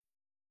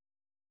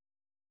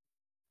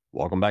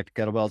Welcome back to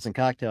Kettlebells and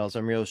Cocktails.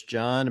 I'm your host,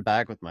 John,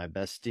 back with my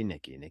bestie,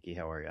 Nikki. Nikki,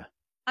 how are you?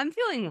 I'm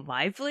feeling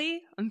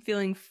lively. I'm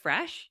feeling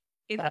fresh.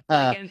 It's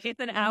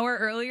an hour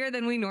earlier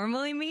than we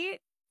normally meet.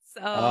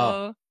 Oh,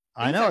 So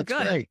I things know are it's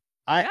good. great.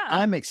 I, Yeah.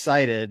 I'm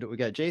excited. We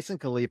got Jason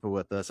Khalipa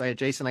with us.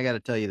 Jason, I got to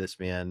tell you this,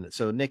 man.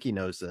 So Nikki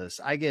knows this.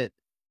 I get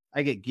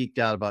geeked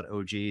out about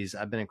OGs.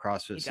 I've been in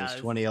CrossFit He since does.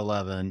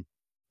 2011.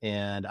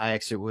 And I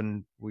actually,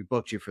 when we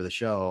booked you for the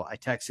show, I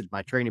texted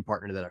my training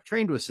partner that I've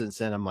trained with since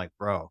then. I'm like,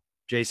 bro,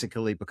 Jason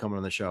Khalipa coming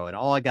on the show. And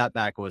all I got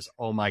back was,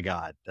 oh my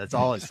God. That's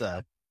all it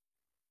said.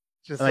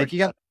 Just Like like,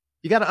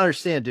 you got to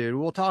understand, dude.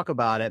 We'll talk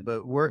about it,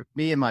 but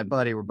me and my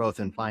buddy were both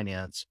in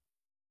finance,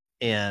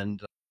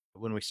 and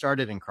when we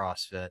started in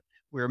CrossFit,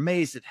 we were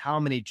amazed at how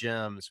many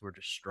gyms were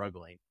just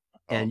struggling.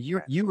 And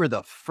you were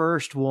the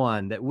first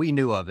one that we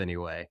knew of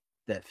anyway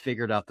that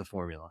figured out the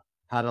formula,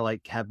 how to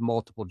like have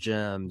multiple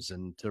gyms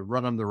and to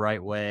run them the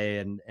right way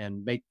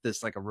and make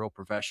this like a real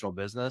professional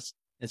business.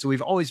 And so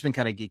we've always been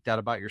kind of geeked out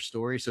about your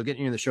story. So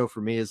getting you in the show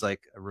for me is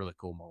like a really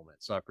cool moment.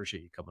 So I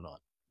appreciate you coming on.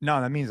 no,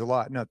 that means a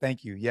lot. No,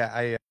 thank you. Yeah,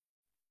 I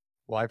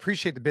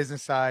appreciate the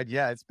business side.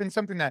 Yeah, it's been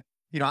something that,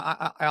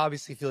 I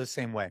obviously feel the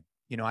same way.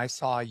 I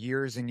saw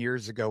years and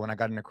years ago when I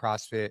got into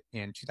CrossFit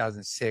in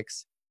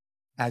 2006,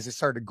 as it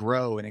started to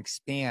grow and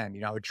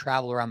expand, I would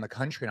travel around the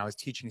country and I was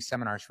teaching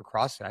seminars for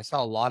CrossFit. I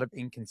saw a lot of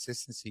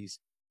inconsistencies,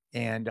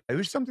 and it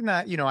was something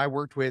that, I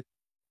worked with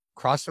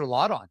CrossFit a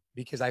lot on,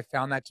 because I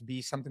found that to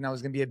be something that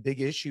was going to be a big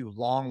issue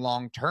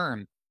long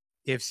term.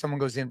 If someone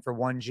goes in for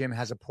one gym,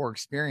 has a poor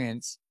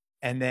experience,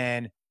 and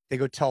then they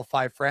go tell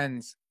 5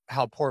 friends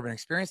how poor of an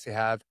experience they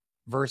have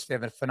versus they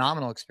have a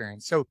phenomenal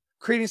experience. So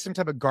creating some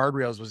type of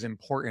guardrails was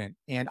important.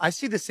 And I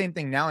see the same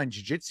thing now in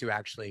jiu-jitsu,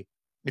 actually.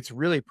 It's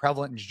really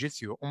prevalent in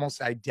jiu-jitsu,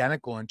 almost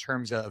identical in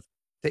terms of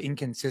the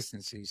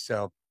inconsistencies.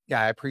 So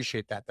yeah, I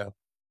appreciate that though.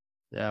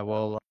 Yeah,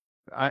 well,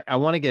 I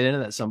want to get into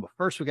that some, but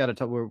first we got to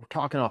talk. We're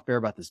talking off air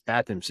about this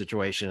bathroom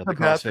situation at the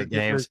That's CrossFit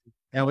Games,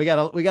 and we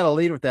got to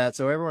lead with that.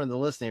 So everyone in the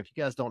listening, if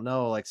you guys don't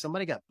know, like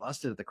somebody got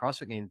busted at the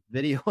CrossFit Games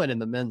videoing in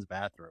the men's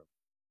bathroom.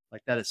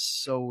 Like that is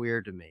so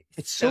weird to me.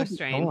 It's So so bizarre,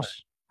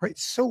 strange. right?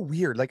 It's so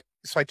weird. Like,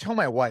 so I tell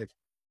my wife,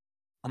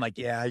 I'm like,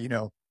 yeah, I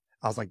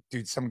was like,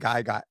 dude, some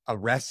guy got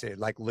arrested,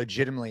 like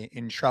legitimately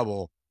in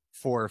trouble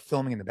for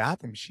filming in the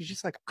bathroom. She's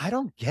just like, I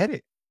don't get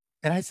it.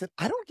 And I said,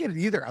 I don't get it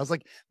either. I was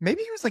like,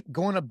 maybe he was like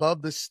going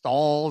above the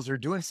stalls or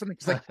doing something.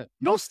 Cause like,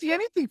 you don't see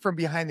anything from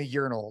behind the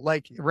urinal.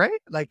 Like,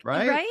 right? Like,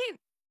 Right? Right?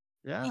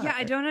 Yeah, I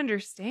Yeah. don't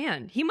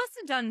understand. He must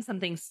have done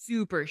something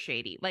super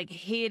shady, like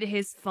hid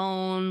his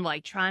phone,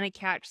 like trying to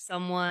catch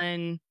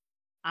someone.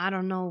 I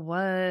don't know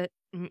what.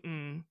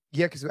 Mm-mm.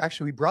 yeah, cause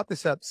actually we brought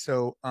this up.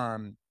 So,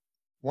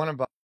 one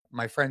of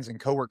my friends and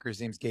coworkers,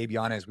 name's Gabe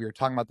Yanez. We were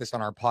talking about this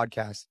on our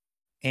podcast,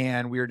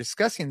 and we were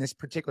discussing this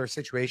particular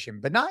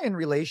situation, but not in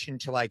relation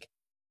to like,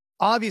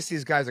 obviously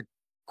this guy's a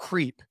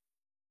creep,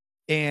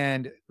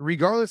 and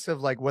regardless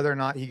of like whether or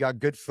not he got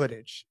good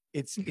footage,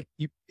 it's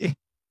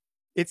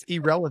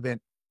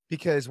irrelevant,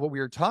 because what we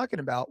were talking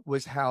about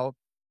was how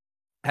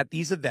at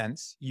these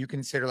events you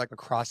consider like a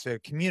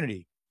CrossFit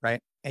community, right?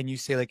 And you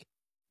say like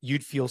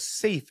you'd feel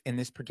safe in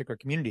this particular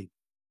community.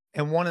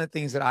 And one of the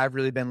things that I've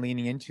really been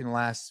leaning into in the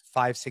last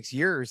 5-6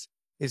 years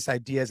is this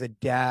idea as a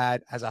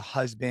dad, as a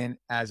husband,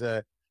 as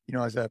a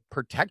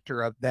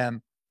protector of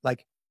them.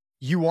 Like,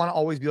 you want to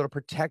always be able to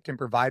protect and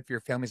provide for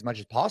your family as much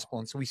as possible.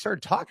 And so we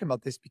started talking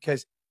about this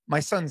because my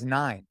son's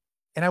 9,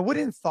 and I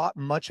wouldn't have thought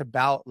much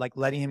about like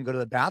letting him go to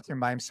the bathroom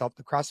by himself at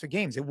the CrossFit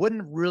Games. It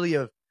wouldn't really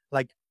have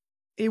like,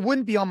 it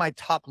wouldn't be on my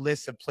top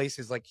list of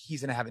places like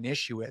he's going to have an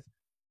issue with.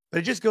 But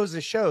it just goes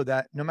to show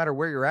that no matter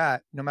where you're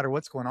at, no matter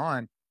what's going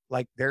on,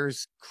 like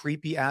there's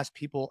creepy ass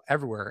people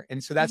everywhere.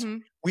 And so Mm-hmm.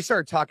 we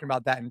started talking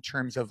about that in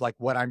terms of like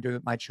what I'm doing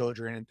with my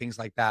children and things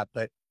like that.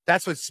 But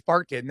that's what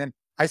sparked it. And then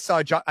I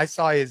saw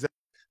his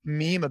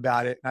meme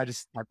about it, and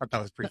I thought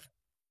that was pretty.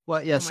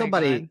 Well, yeah, Oh my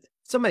God.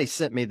 somebody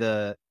sent me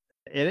and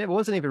it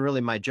wasn't even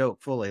really my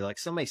joke fully. Like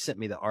somebody sent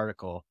me the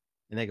article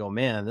and they go,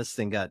 man, this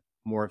thing got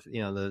more,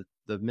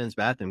 the men's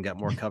bathroom got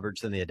more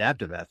coverage than the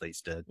adaptive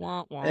athletes did.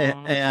 Wah, wah.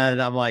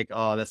 And I'm like,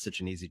 oh, that's such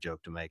an easy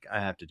joke to make. I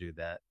have to do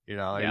that. It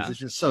Yeah. was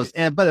just so,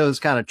 but it was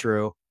kind of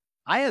true.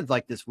 I had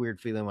like this weird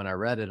feeling when I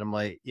read it. I'm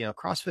like,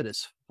 CrossFit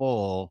is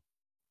full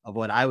of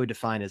what I would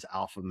define as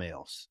alpha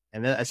males.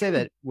 And I say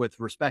that with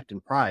respect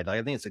and pride. Like,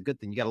 I think it's a good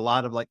thing. You got a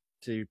lot of, like,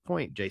 to your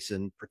point,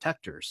 Jason,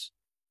 protectors,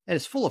 and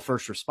it's full of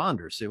first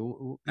responders.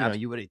 So,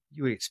 you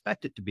would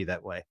expect it to be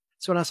that way.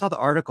 So when I saw the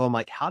article, I'm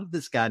like, how did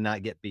this guy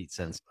not get beat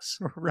senseless?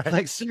 Right.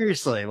 Like,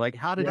 seriously, like,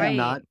 how did he Right.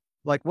 not,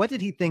 like, what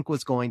did he think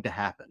was going to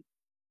happen?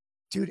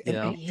 Dude, You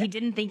know? He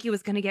didn't think he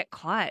was going to get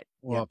caught.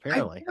 Well, I have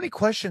apparently. so many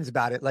questions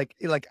about it, like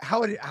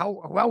how it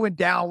went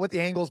down, what the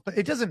angles, but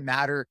it doesn't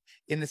matter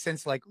in the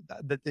sense like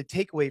the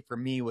takeaway for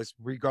me was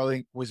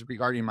regarding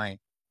my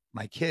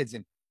kids,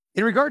 and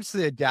in regards to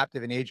the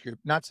adaptive and age group.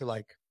 Not to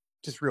like,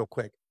 just real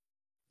quick,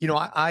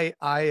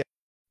 I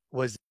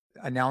was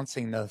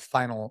announcing the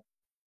final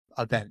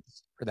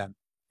events for them,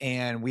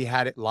 and we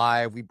had it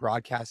live, we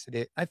broadcasted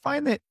it. I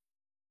find that,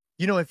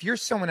 if you're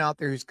someone out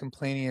there who's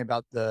complaining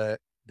about the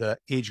the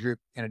age group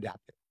and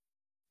adaptive.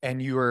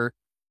 And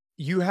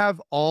you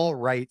have all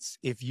rights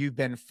if you've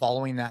been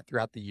following that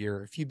throughout the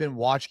year, if you've been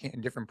watching it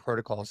in different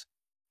protocols.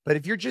 But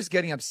if you're just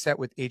getting upset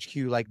with HQ,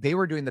 like they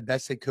were doing the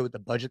best they could with the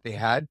budget they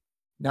had.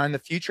 Now in the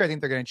future, I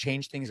think they're going to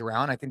change things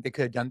around. I think they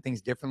could have done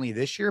things differently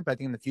this year, but I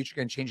think in the future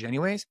they're going to change it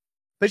anyways.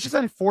 But it's just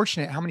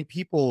unfortunate how many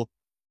people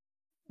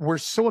were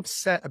so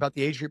upset about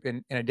the age group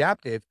and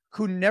adaptive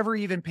who never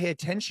even pay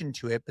attention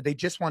to it, but they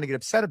just want to get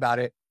upset about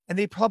it. And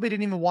they probably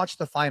didn't even watch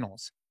the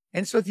finals.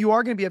 And so if you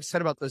are going to be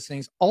upset about those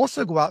things,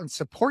 also go out and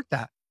support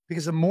that,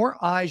 because the more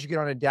eyes you get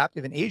on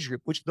adaptive and age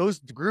group, which those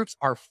groups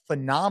are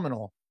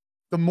phenomenal,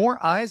 the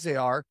more eyes they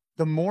are,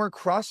 the more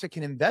CrossFit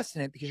can invest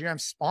in it, because you're going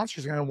to have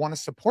sponsors who are going to want to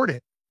support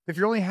it. If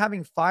you're only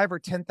having 5 or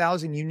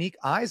 10,000 unique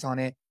eyes on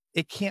it,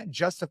 it can't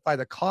justify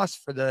the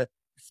cost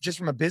just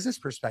from a business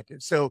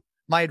perspective. So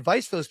my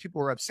advice for those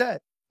people who are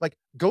upset, like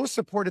go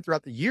support it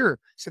throughout the year.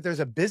 So there's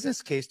a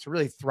business case to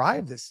really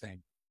thrive this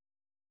thing.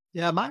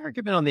 Yeah. My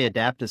argument on the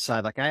adaptive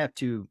side, like I have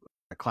 2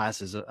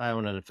 classes. I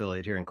own an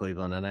affiliate here in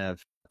Cleveland, and I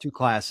have 2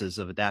 classes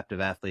of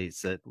adaptive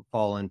athletes that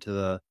fall into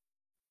the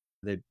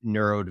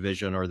neuro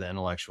division or the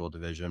intellectual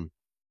division.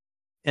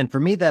 And for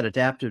me, that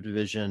adaptive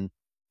division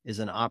is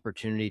an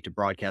opportunity to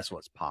broadcast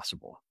what's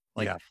possible.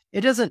 Like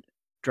It doesn't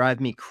drive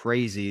me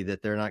crazy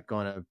that they're not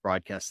going to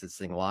broadcast this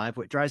thing live.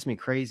 What drives me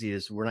crazy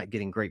is we're not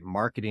getting great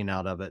marketing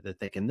out of it that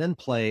they can then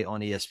play on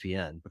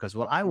ESPN. Because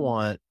what I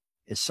want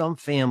is some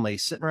family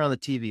sitting around the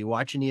TV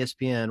watching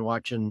ESPN,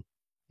 watching,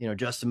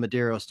 Justin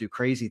Medeiros do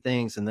crazy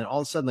things. And then all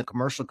of a sudden the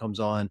commercial comes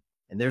on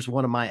and there's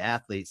one of my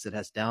athletes that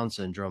has Down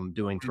syndrome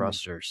doing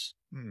thrusters.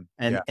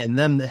 And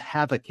them to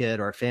have a kid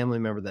or a family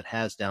member that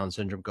has Down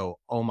syndrome go,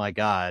 oh my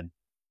God,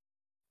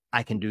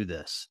 I can do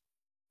this.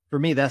 For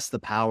me, that's the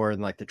power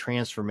and like the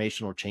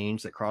transformational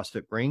change that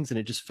CrossFit brings. And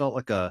it just felt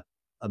like a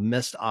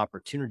missed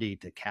opportunity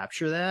to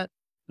capture that.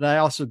 But I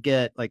also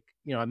get like,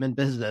 I'm in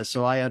business,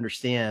 so I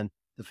understand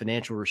the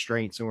financial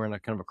restraints, and we're in a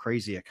kind of a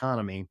crazy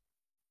economy.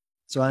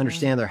 So I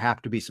understand there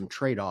have to be some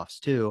trade-offs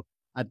too.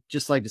 I'd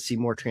just like to see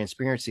more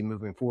transparency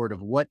moving forward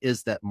of what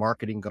is that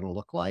marketing going to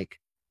look like,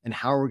 and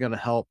how are we going to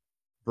help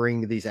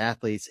bring these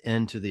athletes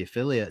into the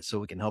affiliate so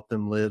we can help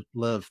them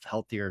live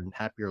healthier and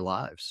happier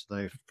lives.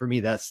 Like, for me,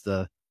 that's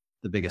the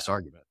biggest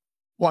argument.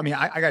 Well, I mean,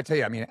 I got to tell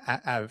you, I mean,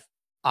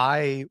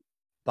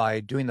 by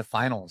doing the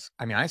finals,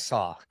 I mean, I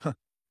saw,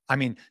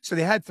 so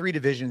they had 3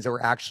 divisions that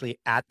were actually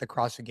at the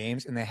CrossFit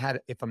Games, and they had,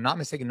 if I'm not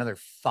mistaken, another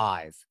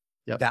 5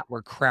 that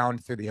were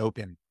crowned through the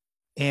Open.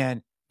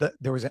 And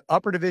there was an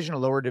upper division, a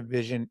lower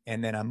division,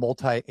 and then a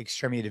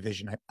multi-extremity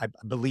division, I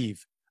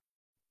believe.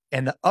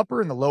 And the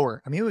upper and the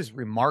lower, I mean, it was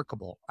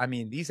remarkable. I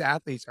mean, these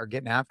athletes are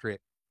getting after it.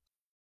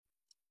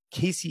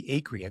 Casey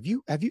Akery,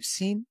 have you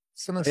seen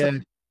some of the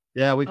stuff?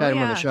 Yeah, we've had him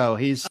on the show.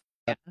 He's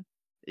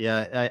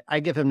I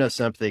give him no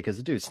sympathy because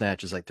the dude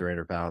snatches like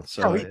 300 pounds.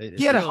 So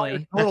he had a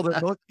higher total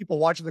than most people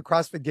watching the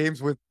CrossFit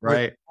Games with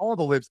all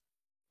the libs.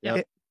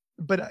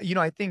 But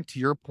I think to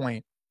your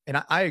point,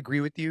 and I agree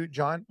with you,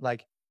 John.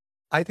 Like,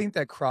 I think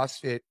that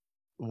CrossFit,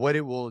 what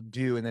it will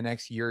do in the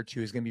next year or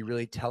 2 is going to be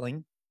really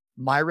telling.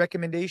 My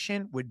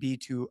recommendation would be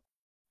to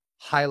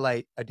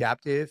highlight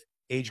adaptive,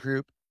 age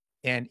group,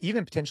 and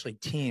even potentially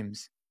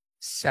teams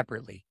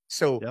separately.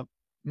 So,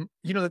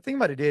 the thing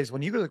about it is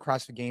when you go to the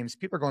CrossFit Games,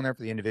 people are going there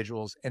for the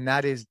individuals, and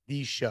that is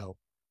the show.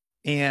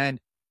 And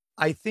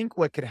I think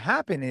what could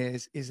happen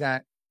is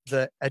that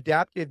the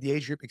adaptive, the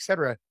age group, et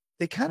cetera,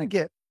 they kind of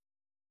get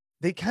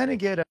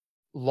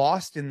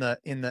lost in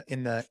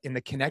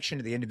the connection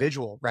to the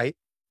individual, right?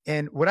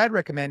 And what I'd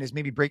recommend is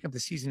maybe breaking up the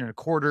season into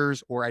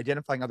quarters or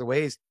identifying other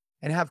ways,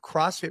 and have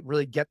CrossFit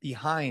really get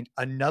behind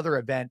another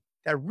event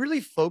that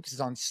really focuses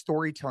on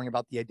storytelling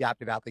about the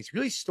adaptive athletes,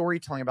 really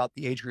storytelling about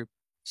the age group,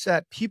 so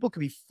that people can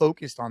be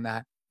focused on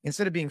that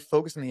instead of being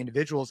focused on the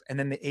individuals, and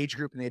then the age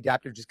group and the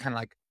adaptive just kind of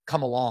like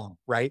come along,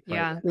 right?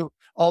 Yeah. So,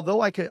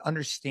 although I could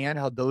understand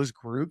how those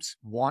groups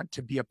want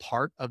to be a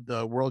part of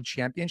the world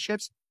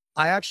championships,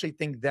 I actually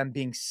think them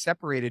being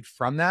separated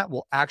from that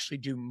will actually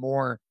do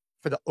more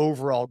for the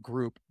overall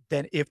group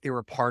than if they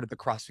were part of the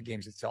CrossFit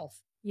Games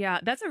itself. Yeah,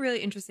 that's a really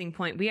interesting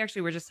point. We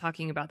actually were just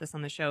talking about this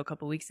on the show a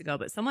couple weeks ago,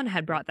 but someone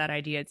had brought that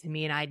idea to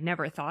me and I'd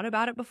never thought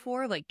about it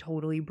before, like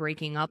totally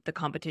breaking up the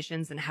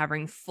competitions and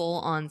having full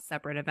on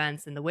separate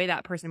events. And the way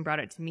that person brought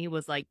it to me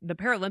was like, the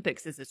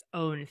Paralympics is its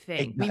own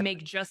thing. Exactly. We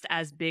make just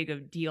as big a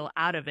deal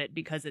out of it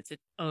because it's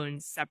its own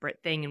separate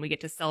thing, and we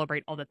get to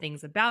celebrate all the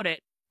things about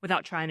it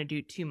without trying to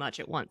do too much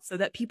at once so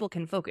that people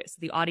can focus.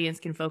 The audience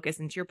can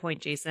focus. And to your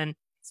point, Jason,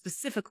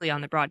 specifically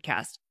on the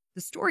broadcast, the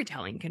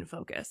storytelling can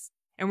focus.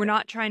 And we're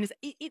not trying to,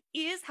 it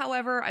is,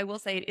 however, I will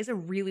say it is a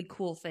really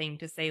cool thing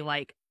to say,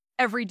 like,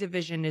 every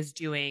division is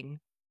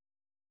doing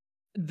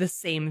the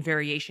same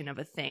variation of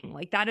a thing.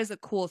 Like, that is a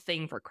cool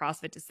thing for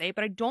CrossFit to say,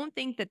 but I don't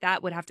think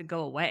that would have to go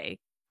away.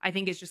 I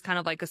think it's just kind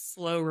of like a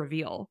slow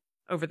reveal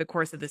over the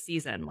course of the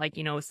season. Like,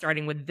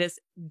 starting with this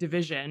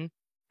division,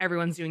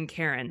 everyone's doing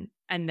Karen.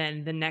 And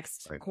then the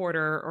next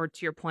quarter, or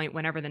to your point,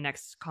 whenever the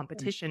next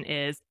competition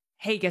is,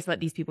 hey, guess what?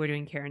 These people are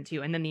doing Karen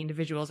too. And then the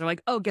individuals are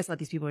like, oh, guess what?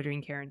 These people are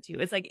doing Karen too.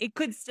 It's like, it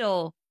could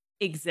still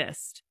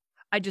exist.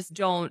 I just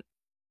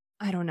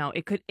I don't know.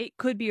 It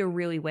could be a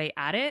really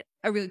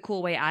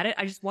cool way at it.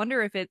 I just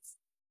wonder if it's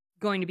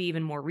going to be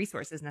even more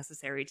resources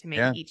necessary to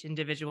make each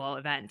individual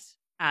event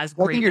as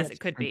great as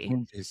it could be.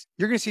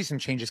 You're going to see some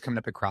changes coming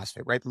up at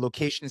CrossFit, right? The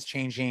location's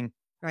changing.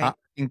 Right. I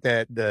think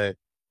that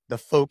the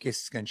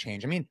focus is going to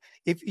change. I mean,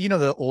 if you know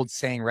the old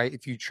saying, right?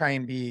 If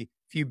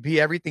you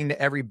be everything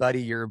to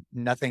everybody, you're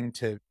nothing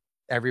to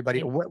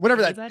everybody, or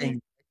whatever that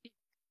thing.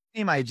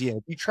 Same idea.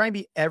 If you try and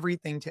be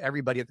everything to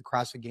everybody at the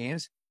CrossFit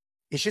Games,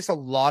 it's just a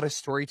lot of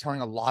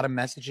storytelling, a lot of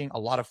messaging, a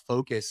lot of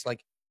focus.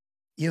 Like,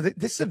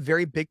 this is a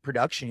very big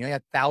production. You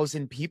have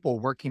 1,000 people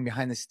working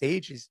behind the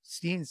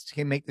scenes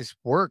to make this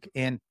work.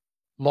 And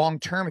long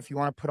term, if you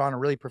want to put on a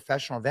really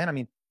professional event, I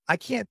mean, I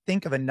can't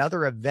think of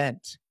another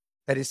event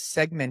that is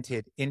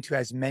segmented into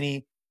as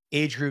many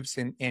age groups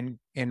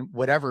and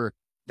whatever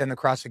than the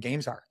CrossFit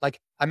Games are. Like,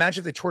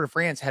 imagine if the Tour de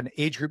France had an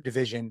age group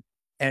division,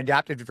 an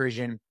adaptive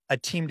division, a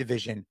team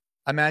division.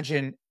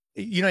 Imagine,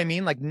 you know what I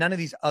mean? Like, none of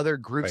these other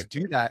groups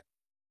do that,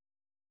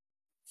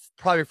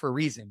 probably for a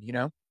reason,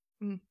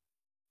 Mm.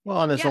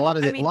 Well, and there's a lot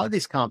of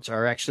these comps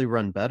are actually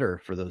run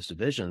better for those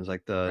divisions.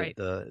 Like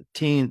the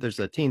teen, there's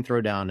a teen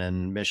throwdown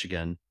in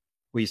Michigan.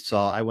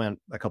 I went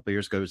a couple of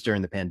years ago, it was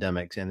during the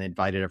pandemic, and they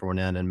invited everyone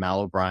in, and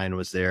Mal O'Brien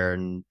was there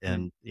and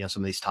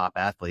some of these top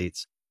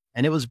athletes,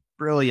 and it was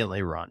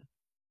brilliantly run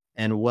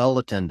and well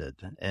attended.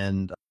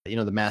 And,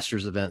 the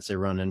Masters events they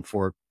run in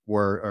Fort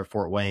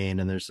Wayne,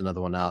 and there's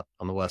another one out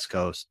on the West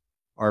Coast,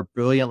 are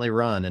brilliantly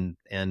run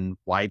and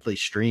widely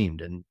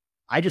streamed. And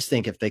I just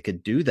think if they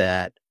could do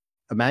that,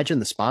 imagine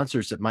the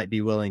sponsors that might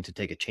be willing to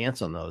take a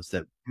chance on those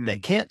that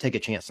can't take a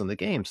chance on the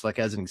games. Like,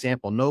 as an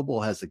example,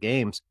 Noble has the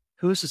games.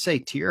 Who's to say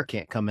Tier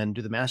can't come in and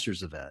do the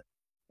Masters event?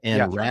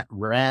 And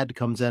Rad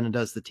comes in and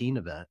does the teen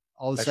event.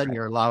 All of a sudden,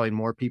 you're allowing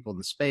more people in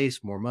the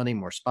space, more money,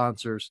 more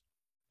sponsors,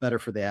 better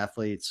for the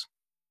athletes,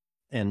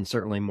 and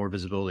certainly more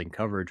visibility and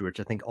coverage, which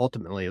I think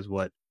ultimately is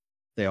what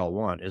they all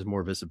want, is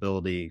more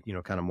visibility,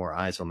 kind of more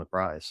eyes on the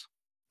prize.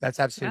 That's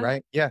absolutely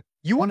right. Yeah.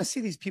 You want to see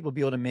these people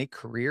be able to make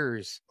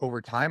careers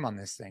over time on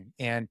this thing.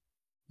 And,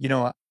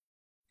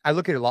 I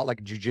look at it a lot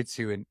like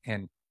jujitsu,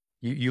 and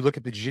you look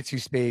at the jiu-jitsu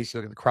space,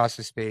 you look at the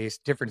CrossFit space,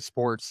 different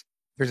sports.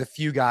 There's a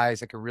few guys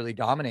that can really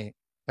dominate,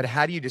 but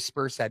how do you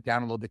disperse that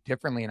down a little bit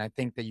differently? And I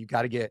think that you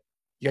got to get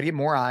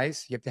more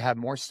eyes. You have to have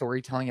more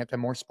storytelling. You have to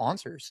have more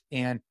sponsors.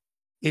 And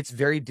it's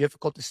very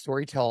difficult to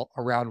storytell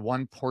around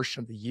one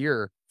portion of the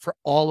year for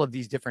all of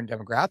these different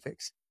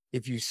demographics.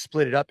 If you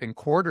split it up in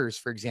quarters,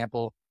 for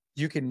example,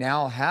 you can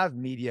now have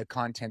media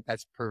content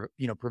that's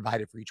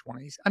provided for each one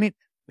of these. I mean,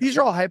 these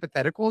are all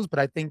hypotheticals, but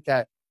I think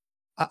that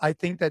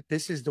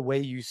this is the way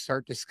you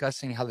start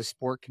discussing how the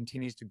sport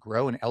continues to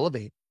grow and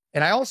elevate.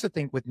 And I also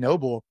think with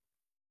Noble,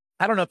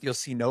 I don't know if you'll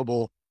see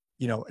Noble,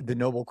 the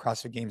Noble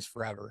CrossFit Games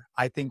forever.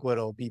 I think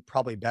what'll be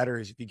probably better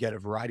is if you get a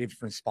variety of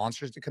different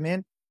sponsors to come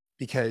in,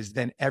 because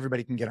then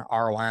everybody can get an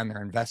ROI on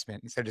their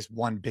investment instead of just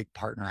one big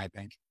partner, I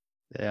think.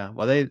 Yeah.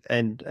 Well,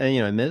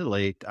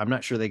 admittedly, I'm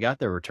not sure they got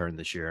their return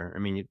this year. I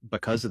mean,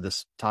 because of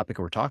this topic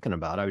we're talking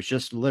about, I was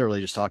just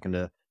literally talking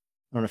to,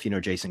 I don't know if you know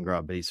Jason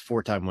Grubb, but he's a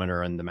 4-time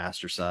winner on the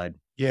master side.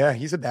 Yeah.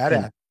 He's a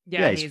badass.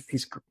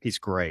 He's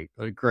great.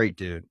 A great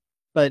dude.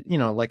 But,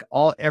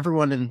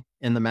 everyone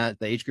in the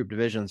age group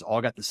divisions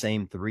all got the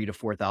same $3,000 to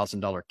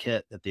 $4,000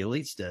 kit that the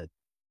elites did,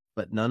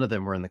 but none of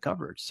them were in the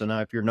coverage. So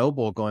now if you're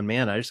Noble going,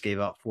 man, I just gave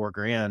out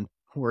 $4,000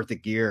 worth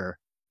of gear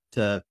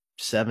to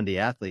 70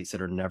 athletes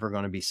that are never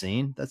going to be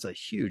seen, that's a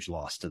huge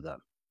loss to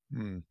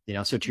them.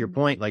 So to your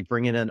point, like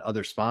bringing in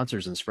other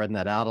sponsors and spreading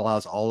that out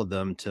allows all of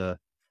them to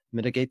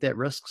mitigate that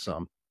risk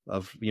some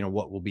of,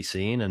 what will be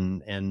seen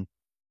and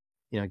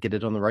get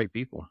it on the right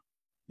people.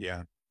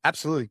 Yeah,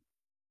 absolutely.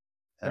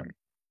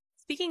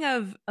 Speaking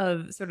of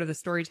sort of the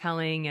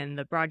storytelling and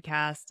the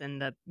broadcast and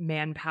the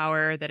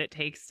manpower that it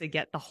takes to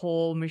get the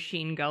whole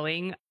machine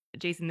going,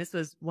 Jason, this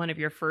was one of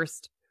your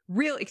first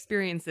real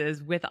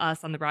experiences with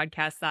us on the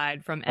broadcast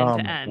side from end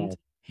to end.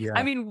 Yeah.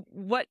 I mean,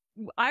 what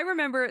I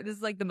remember, this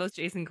is like the most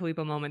Jason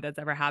Khalipa moment that's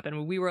ever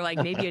happened. We were like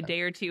maybe a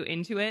day or two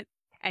into it,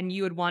 and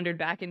you had wandered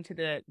back into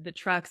the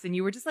trucks, and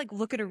you were just like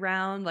looking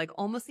around, like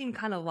almost seemed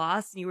kind of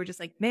lost. And you were just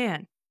like,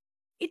 man,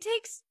 it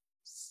takes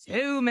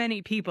so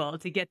many people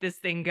to get this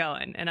thing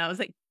going. And I was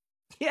like,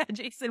 yeah,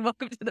 Jason,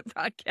 welcome to the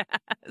broadcast.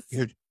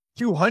 Dude,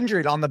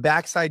 200 on the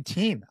backside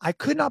team. I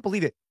could not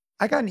believe it.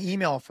 I got an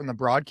email from the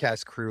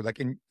broadcast crew,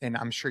 and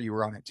I'm sure you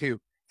were on it too.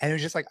 And it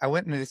was just like, I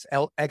went into this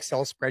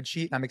Excel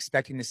spreadsheet, and I'm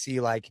expecting to see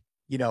like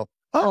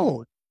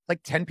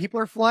 10 people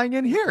are flying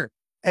in here.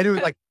 And it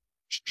was like,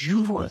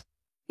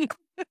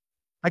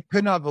 I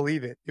could not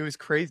believe it. It was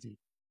crazy.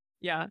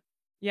 Yeah.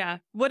 Yeah.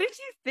 What did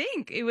you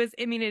think? It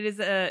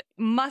is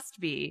must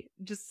be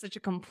just such a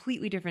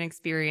completely different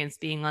experience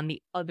being on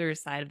the other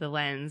side of the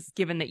lens,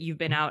 given that you've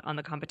been out on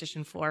the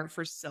competition floor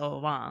for so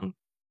long.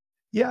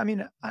 Yeah. I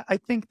mean, I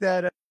think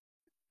that,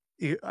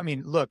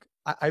 look,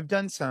 I've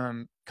done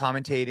some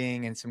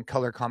commentating and some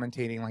color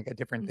commentating like at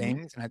different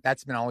things, and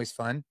that's been always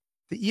fun.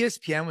 the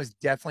ESPN was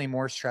definitely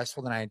more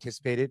stressful than I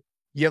anticipated.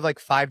 You have like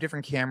 5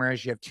 different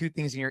cameras. You have 2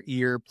 things in your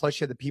ear, plus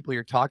you have the people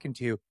you're talking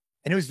to.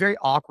 And it was very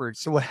awkward.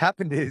 So what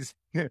happened is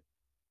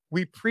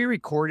we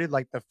pre-recorded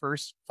like the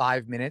first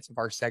 5 minutes of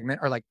our segment,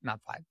 or like not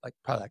 5, like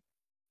probably like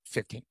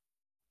 15.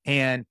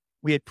 And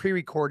we had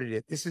pre-recorded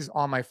it. This is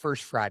on my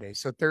first Friday.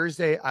 So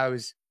Thursday, I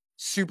was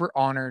super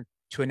honored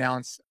to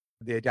announce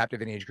the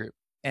adaptive and age group.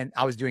 And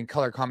I was doing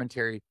color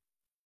commentary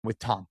with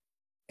Tom.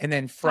 And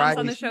then Friday. Tom's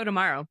on the show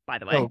tomorrow, by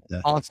the way. Oh,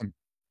 awesome.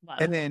 Wow.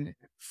 And then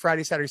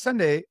Friday, Saturday,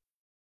 Sunday,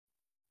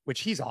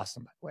 which he's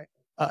awesome, by the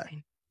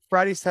way.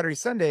 Friday, Saturday,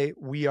 Sunday,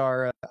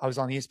 I was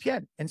on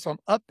ESPN. And so I'm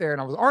up there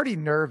and I was already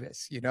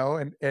nervous, you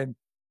know,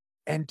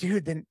 and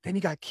dude, then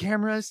you got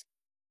cameras,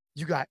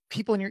 you got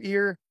people in your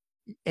ear.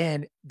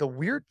 And the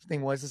weird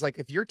thing is like,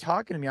 if you're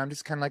talking to me, I'm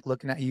just kind of like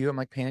looking at you. I'm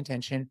like paying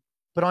attention,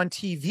 but on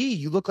TV,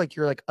 you look like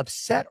you're like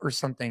upset or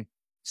something.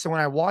 So when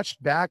I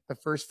watched back the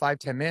first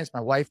 5-10 minutes,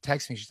 my wife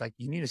texted me, she's like,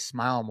 you need to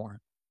smile more.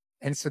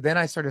 And so then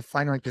I started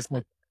finding like this,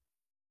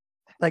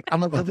 like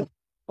I'm like,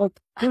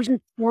 it was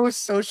just more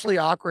socially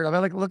awkward. I'm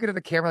like looking at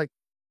the camera, like,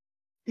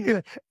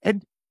 yeah.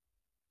 And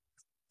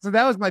so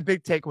that was my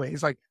big takeaway.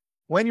 It's like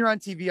when you're on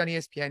TV on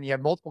ESPN, you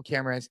have multiple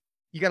cameras.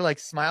 You got to like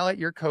smile at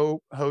your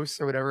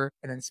co-hosts or whatever,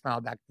 and then smile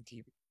back at the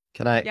TV.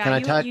 Can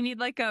I you need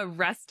like a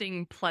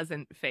resting,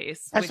 pleasant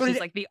face, That's which is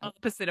like the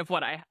opposite of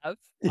what I have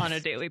on a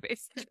daily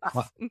basis.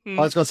 Well, I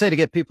was going to say, to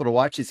get people to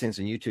watch these things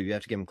on YouTube, you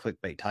have to give them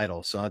clickbait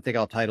titles. So I think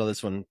I'll title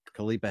this one,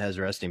 Khalipa has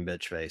resting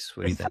bitch face.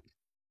 What do you think?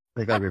 I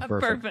think that'd be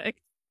perfect. Perfect.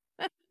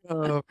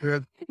 Oh,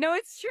 good. No,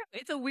 it's true.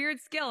 It's a weird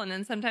skill. And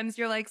then sometimes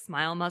your like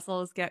smile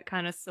muscles get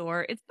kind of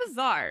sore. It's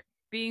bizarre.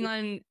 Being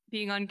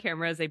on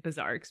camera is a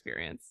bizarre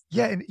experience.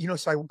 Yeah. And you know,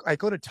 so I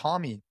go to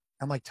Tommy.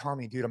 I'm like,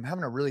 Tommy, dude, I'm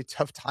having a really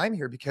tough time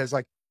here because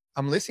like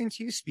I'm listening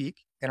to you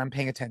speak and I'm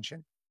paying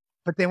attention.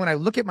 But then when I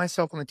look at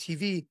myself on the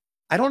TV,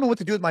 I don't know what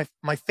to do with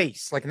my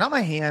face. Like not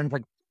my hand,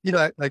 like, you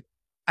know, like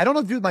I don't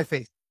know what to do with my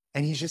face.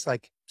 And he's just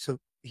like, so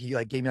he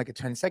like gave me like a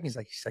 10 seconds. He's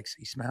like, so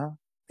you smile,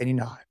 then you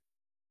nod.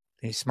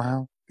 Then you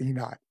smile, then you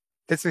nod.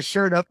 And so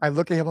sure enough, I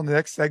look at him on the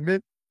next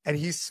segment and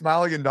he's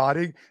smiling and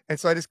nodding. And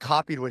so I just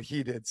copied what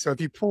he did. So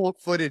if you pull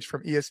footage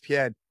from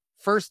ESPN,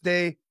 first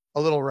day,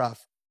 a little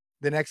rough.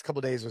 The next couple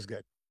of days was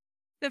good.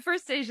 The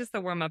first day is just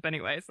the warm up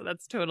anyway. So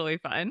that's totally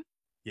fine.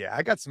 Yeah,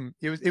 I got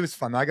it was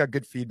fun. I got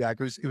good feedback.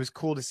 It was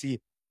cool to see,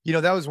 you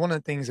know, that was one of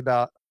the things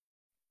about,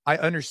 I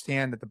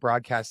understand that the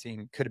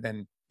broadcasting could have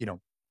been, you know,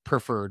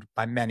 preferred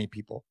by many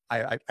people.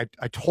 I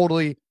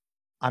totally,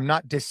 I'm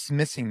not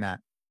dismissing that,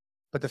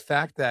 but the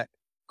fact that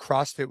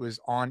CrossFit was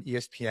on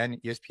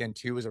ESPN,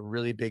 ESPN2 was a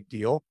really big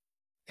deal.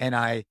 And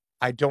I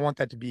don't want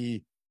that to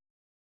be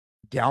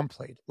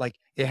downplayed. Like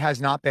it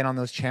has not been on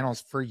those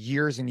channels for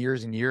years and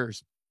years and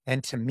years.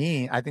 And to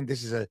me, I think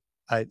this is a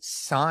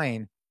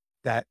sign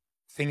that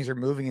things are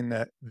moving in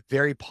the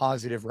very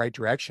positive right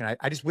direction.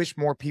 I just wish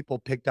more people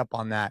picked up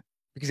on that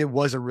because it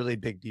was a really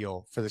big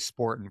deal for the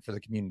sport and for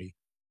the community.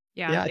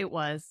 Yeah, it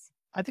was.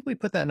 I think we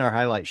put that in our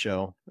highlight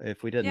show.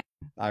 If we didn't,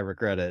 I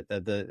regret it.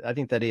 I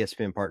think that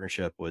ESPN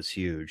partnership was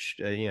huge.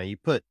 You know, you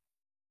put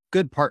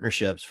good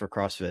partnerships for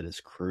CrossFit is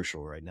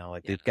crucial right now.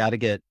 Like they've got to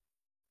get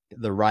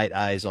the right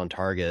eyes on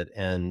target,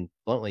 and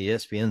bluntly,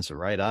 ESPN's the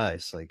right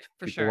eyes. Like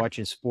For people sure.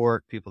 watching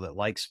sport, people that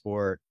like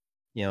sport.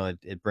 You know,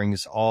 it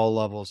brings all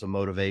levels of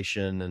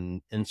motivation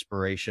and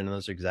inspiration.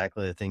 Those are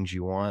exactly the things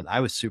you want. I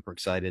was super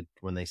excited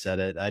when they said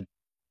it.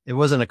 It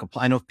wasn't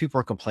I know people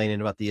are complaining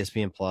about the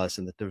ESPN Plus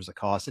and that there was a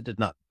cost. It did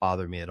not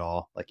bother me at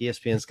all. Like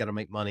ESPN's got to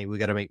make money. We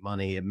got to make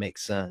money. It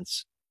makes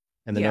sense.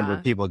 And the number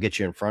of people it gets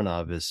you in front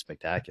of is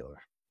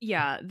spectacular.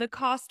 Yeah,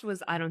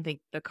 I don't think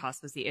the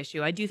cost was the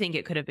issue. I do think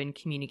it could have been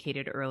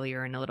communicated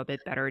earlier and a little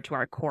bit better to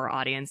our core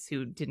audience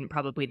who didn't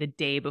probably the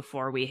day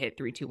before we hit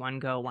 3, 2, 1,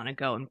 go want to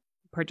go and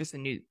purchase a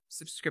new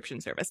subscription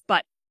service.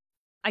 But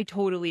I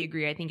totally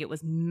agree. I think it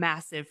was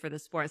massive for the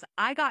sports.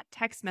 I got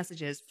text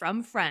messages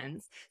from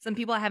friends, some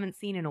people I haven't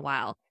seen in a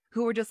while,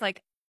 who were just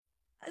like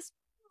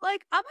I'm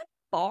at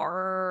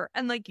bar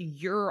and like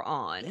you're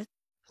on.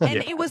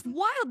 And it was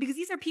wild because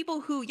these are people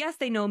who, yes,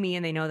 they know me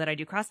and they know that I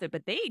do CrossFit,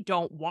 but they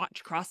don't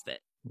watch CrossFit.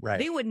 Right.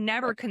 They would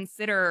never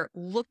consider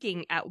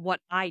looking at what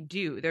I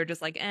do. They're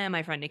just like,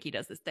 my friend Nikki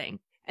does this thing.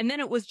 And then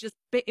it was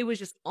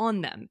just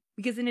on them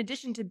because in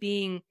addition to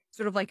being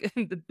sort of like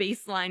the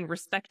baseline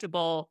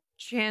respectable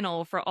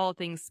channel for all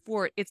things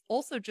sport, it's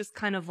also just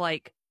kind of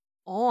like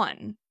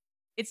on.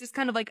 It's just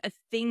kind of like a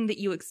thing that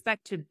you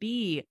expect to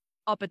be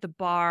up at the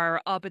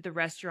bar, up at the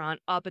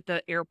restaurant, up at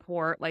the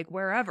airport, like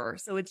wherever.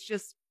 So it's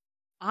just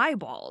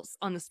eyeballs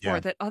on the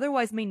sport that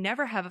otherwise may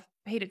never have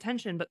paid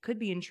attention, but could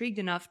be intrigued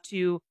enough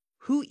to,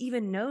 who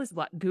even knows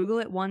what, Google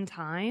it one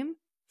time,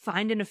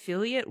 find an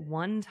affiliate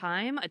one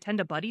time,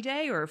 attend a buddy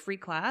day or a free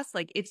class.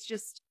 Like it's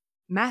just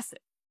massive.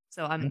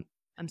 So I'm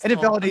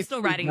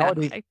still riding that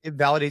high. It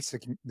validates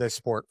the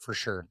sport for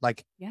sure.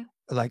 Like,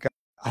 like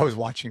I was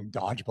watching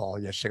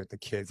dodgeball yesterday with the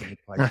kids and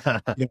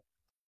like,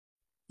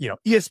 you know,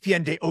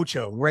 ESPN de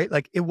Ocho, right?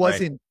 Like it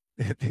wasn't,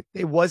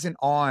 it wasn't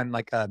on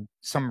like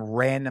some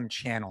random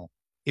channel.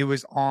 it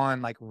was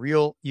on like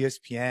real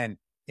ESPN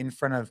in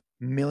front of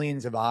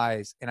millions of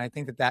eyes. And I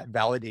think that that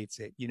validates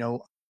it. You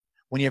know,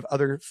 when you have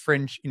other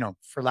fringe, you know,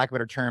 for lack of a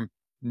better term,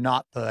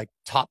 not the like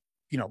top,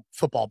 you know,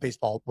 football,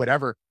 baseball,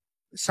 whatever,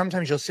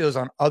 sometimes you'll see those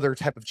on other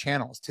type of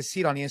channels. To see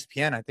it on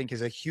ESPN, I think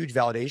is a huge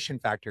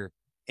validation factor.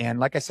 And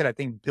like I said, I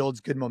think builds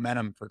good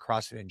momentum for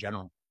CrossFit in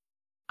general.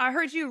 I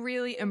heard you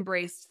really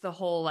embraced the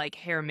whole like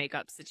hair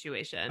makeup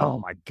situation. Oh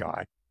my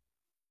God.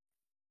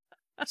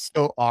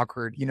 So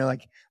awkward. You know,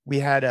 like we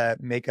had a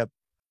makeup,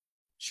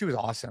 she was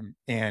awesome.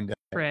 And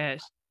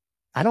Trish.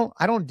 I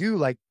don't do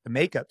like the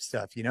makeup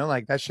stuff, you know,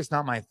 like that's just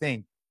not my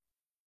thing.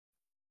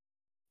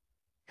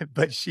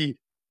 But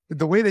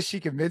the way that she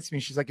convinced me,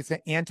 she's like, it's an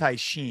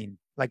anti-sheen.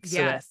 Like, so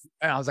Yes.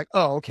 and I was like,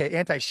 oh, okay.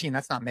 Anti-sheen.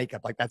 That's not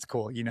makeup. Like, that's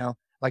cool. You know,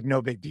 like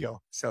no big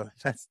deal. So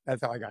that's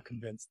how I got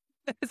convinced.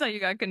 That's how you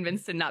got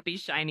convinced to not be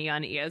shiny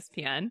on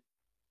ESPN.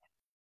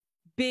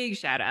 Big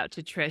shout out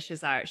to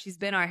Trish. She's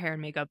been our hair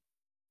and makeup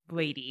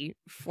lady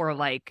for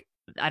like,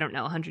 I don't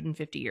know,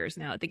 150 years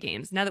now at the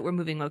games. Now that we're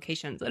moving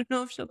locations, I don't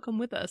know if she'll come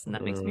with us, and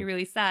that makes me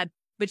really sad.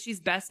 But she's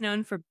best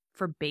known for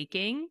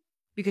baking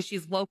because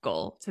she's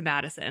local to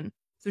Madison.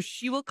 So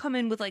she will come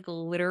in with like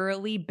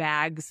literally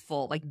bags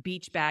full, like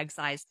beach bag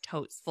sized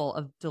totes full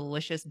of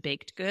delicious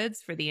baked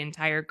goods for the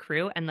entire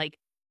crew. And like,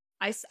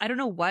 I don't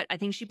know what, I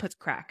think she puts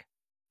crack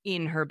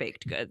in her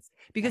baked goods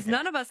because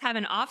none of us have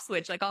an off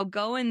switch. Like I'll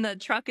go in the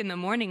truck in the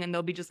morning and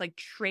there'll be just like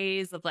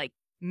trays of like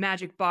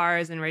magic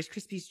bars and Rice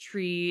Krispies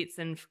treats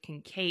and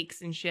fucking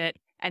cakes and shit.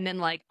 And then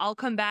like, I'll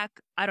come back,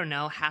 I don't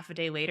know, half a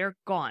day later,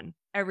 gone,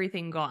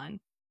 everything gone.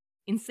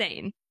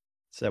 Insane.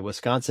 It's that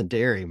Wisconsin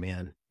dairy,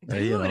 man.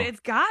 Dude, You know,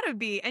 it's gotta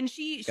be. And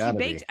she gotta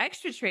baked be.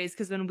 extra trays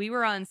because when we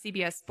were on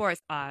CBS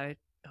Sports, I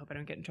hope I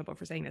don't get in trouble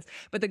for saying this,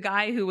 but the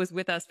guy who was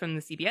with us from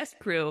the CBS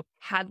crew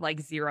had like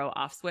zero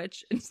off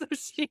switch. And so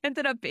she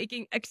ended up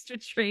baking extra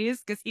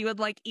trays because he would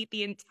like eat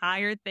the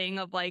entire thing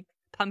of like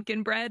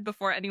pumpkin bread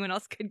before anyone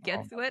else could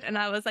get to it. And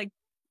I was like,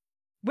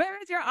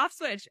 where is your off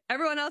switch?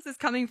 Everyone else is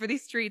coming for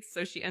these treats.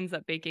 So she ends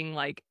up baking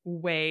like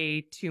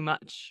way too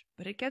much,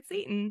 but it gets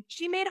eaten.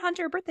 She made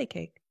Hunter a birthday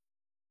cake.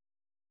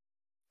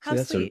 How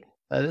sweet.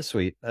 That is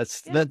sweet.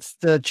 That's Yeah. that's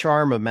the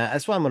charm of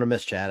That's why I'm going to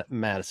miss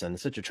Madison.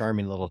 It's such a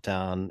charming little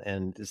town,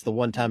 and it's the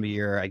one time a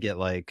year I get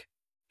like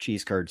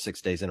cheese curds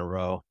 6 days in a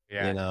row.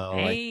 Yeah. You know,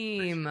 like,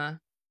 Same.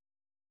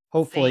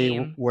 hopefully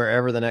Same.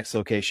 wherever the next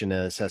location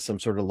is has some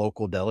sort of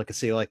local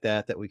delicacy like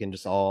that we can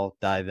just all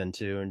dive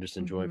into and just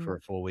enjoy for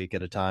a full week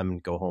at a time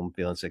and go home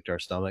feeling sick to our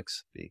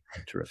stomachs. Be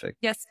terrific.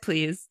 Yes,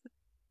 please.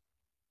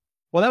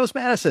 Well, that was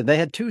Madison. They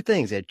had two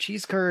things. They had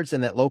cheese curds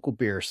and that local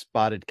beer,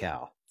 Spotted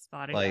Cow.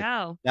 Spotted Like,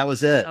 cow. that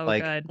was it. So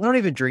like, good. I don't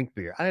even drink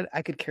beer.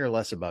 I could care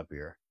less about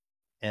beer.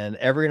 And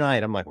every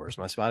night I'm like, where's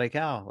my Spotted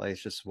Cow? Like,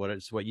 it's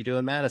what you do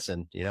in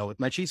Madison, you know, with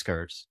my cheese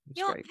curds. It's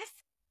You know, great.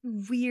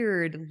 that's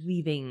weird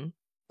leaving.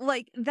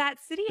 Like that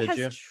city Did has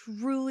you?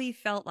 truly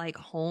felt like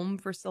home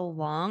for so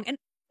long. And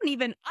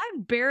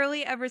I've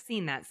barely ever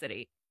seen that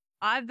city.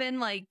 I've been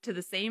like to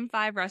the same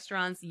 5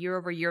 restaurants year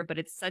over year, but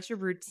it's such a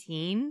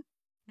routine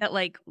that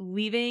like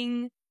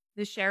leaving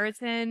the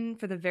Sheraton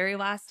for the very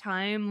last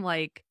time,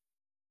 like,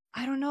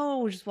 I don't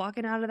know, just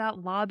walking out of that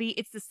lobby.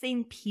 It's the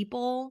same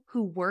people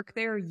who work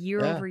there year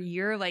Yeah. over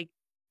year. Like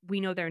we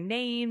know their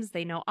names,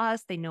 they know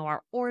us, they know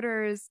our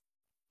orders.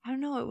 I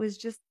don't know. It was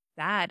just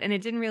sad. And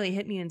it didn't really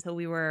hit me until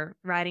we were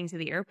riding to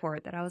the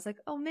airport that I was like,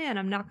 oh man,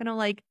 I'm not going to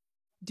like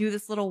do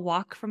this little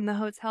walk from the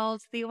hotel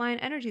to the Alliant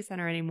Energy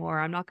Center anymore.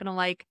 I'm not going to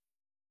like,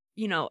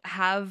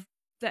 have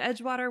the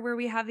Edgewater where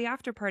we have the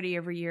after party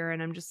every year.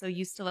 And I'm just so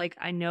used to like,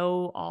 I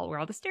know where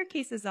all the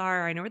staircases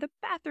are. I know where the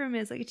bathroom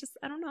is. Like, it's just,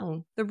 I don't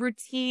know. The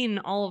routine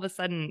all of a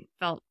sudden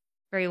felt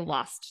very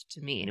lost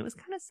to me. And it was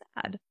kind of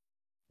sad.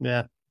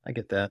 Yeah, I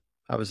get that.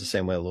 I was the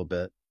same way a little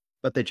bit.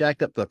 But they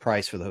jacked up the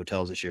price for the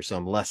hotels this year, so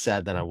I'm less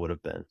sad than I would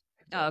have been.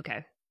 Oh,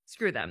 okay.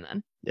 Screw them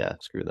then. Yeah,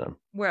 screw them.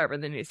 Wherever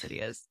the new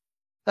city is.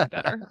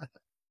 Better.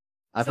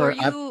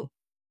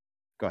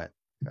 Go ahead.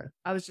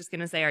 I was just going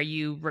to say, are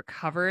you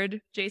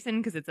recovered, Jason?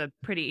 Because it's a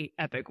pretty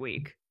epic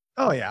week.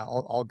 Oh yeah,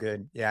 all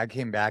good. Yeah, I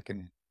came back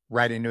and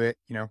right into it,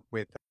 you know,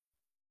 with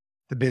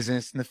the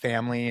business and the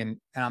family, and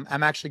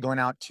I'm actually going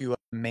out to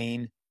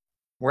Maine.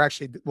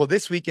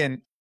 This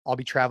weekend I'll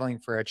be traveling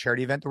for a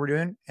charity event that we're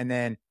doing, and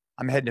then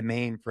I'm heading to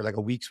Maine for like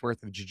a week's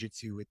worth of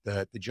jiu-jitsu with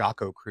the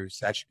Jocko crew.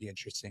 So that should be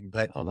interesting.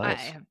 But Oh, I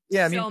nice.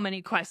 have so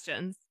many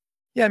questions.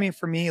 yeah, I mean,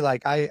 for me,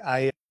 like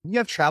you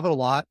have traveled a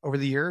lot over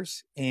the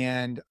years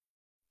and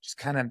just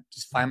kind of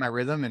just find my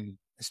rhythm. And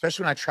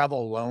especially when I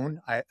travel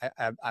alone, I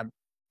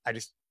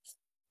just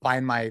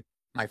find my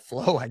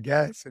flow, I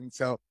guess. And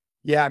so,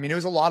 yeah, I mean, it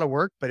was a lot of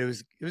work, but it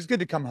was good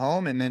to come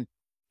home and then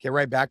get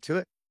right back to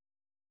it.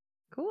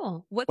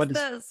 Cool.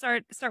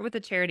 Start with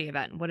the charity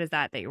event? What is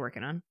that you're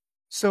working on?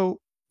 So,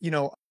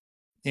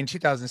 in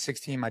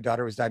 2016, my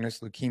daughter was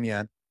diagnosed with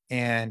leukemia.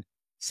 And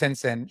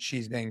since then,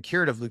 she's been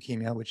cured of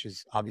leukemia, which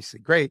is obviously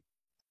great.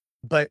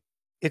 But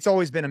it's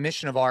always been a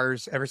mission of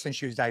ours ever since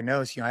she was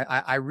diagnosed.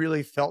 I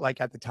really felt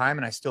like at the time,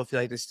 and I still feel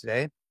like this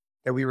today,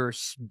 that we were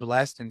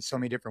blessed in so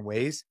many different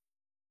ways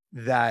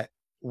that,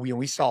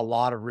 we saw a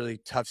lot of really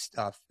tough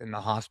stuff in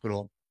the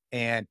hospital.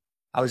 And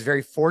I was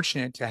very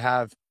fortunate to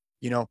have,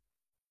 you know,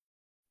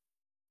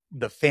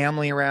 the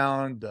family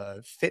around,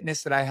 the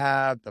fitness that I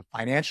have, the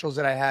financials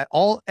that I had,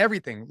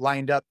 everything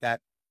lined up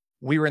that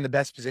we were in the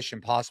best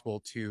position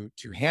possible to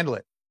handle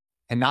it.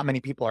 And not many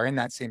people are in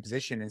that same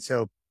position. And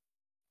so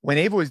when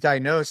Ava was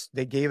diagnosed,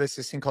 they gave us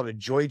this thing called a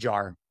joy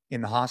jar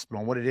in the hospital.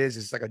 And what it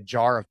is like a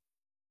jar of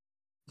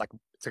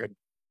it's like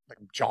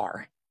a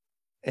jar.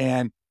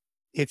 And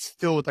it's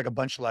filled with like a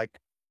bunch of like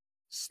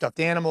stuffed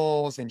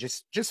animals and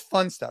just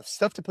fun stuff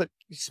to put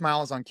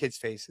smiles on kids'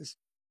 faces.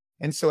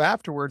 And so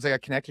afterwards, I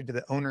got connected to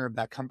the owner of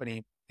that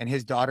company, and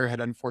his daughter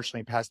had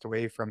unfortunately passed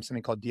away from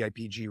something called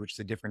DIPG, which is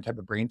a different type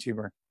of brain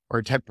tumor or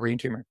a type of brain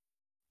tumor.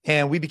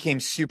 And we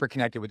became super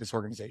connected with this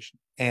organization,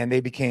 and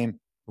they became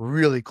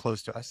really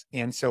close to us.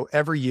 And so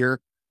every year,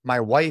 my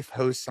wife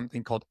hosts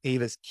something called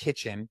Avas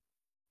Kitchen,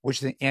 which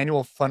is an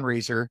annual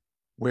fundraiser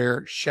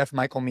where Chef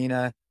Michael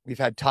Mina, we've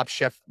had Top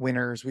Chef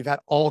winners, we've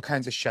had all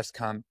kinds of chefs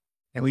come,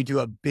 and we do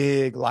a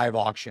big live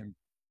auction.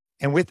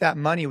 And with that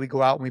money, we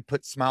go out and we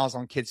put smiles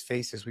on kids'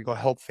 faces. We go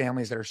help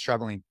families that are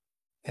struggling.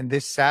 And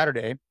this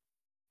Saturday,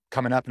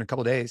 coming up in a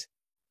couple of days,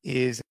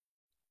 it's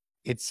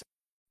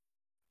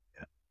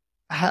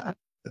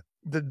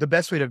the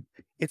best way to,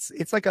 it's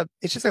just like a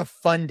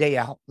fun day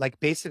out. Like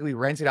basically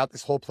rented out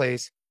this whole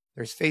place.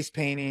 There's face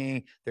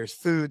painting, there's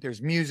food,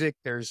 there's music,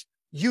 there's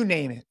you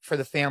name it for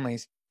the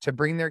families to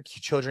bring their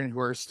children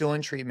who are still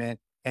in treatment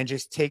and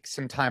just take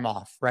some time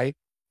off. Right.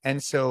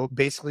 And so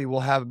basically we'll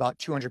have about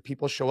 200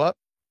 people show up.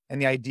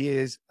 And the idea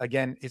is,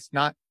 again,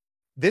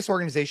 this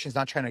organization is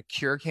not trying to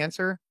cure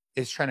cancer,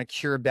 it's trying to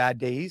cure bad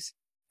days.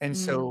 And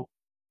so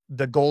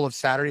the goal of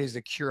Saturday is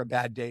to cure a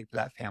bad day for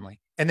that family.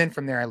 And then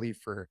from there, I leave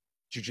for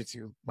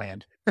jiu-jitsu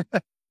land.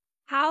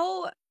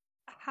 How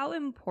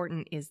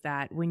important is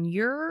that when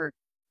you're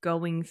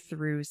going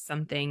through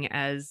something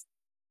as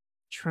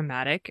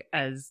traumatic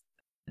as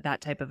that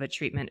type of a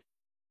treatment?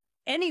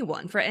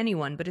 For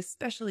anyone, but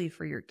especially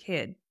for your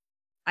kid.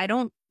 I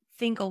don't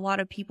think a lot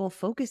of people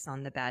focus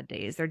on the bad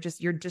days.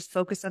 You're just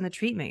focused on the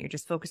treatment. You're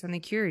just focused on the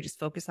cure. You just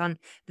focus on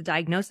the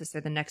diagnosis or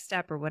the next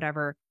step or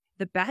whatever.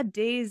 The bad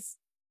days,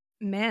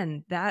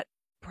 man, that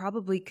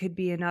probably could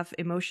be enough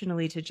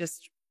emotionally to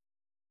just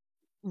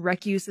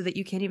wreck you so that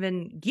you can't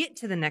even get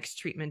to the next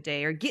treatment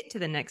day or get to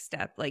the next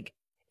step. Like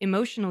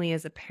emotionally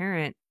as a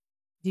parent,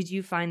 did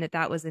you find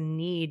that was a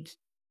need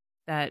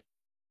that,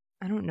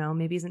 I don't know,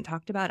 maybe isn't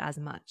talked about as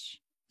much?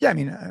 Yeah,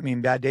 I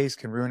mean, bad days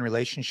can ruin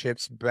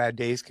relationships. Bad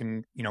days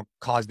can,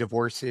 cause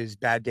divorces.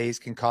 Bad days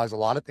can cause a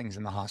lot of things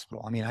in the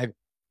hospital. I mean,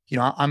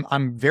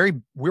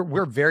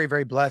 we're very,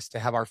 very blessed to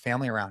have our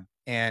family around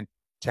and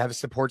to have a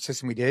support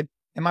system we did.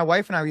 And my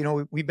wife and I,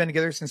 we've been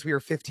together since we were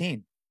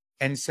 15.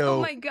 And so,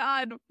 oh my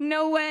God,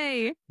 no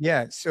way.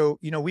 Yeah. So,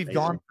 we've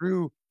gone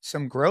through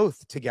some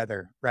growth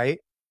together. Right.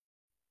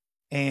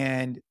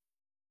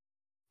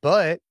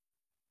 But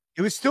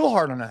it was still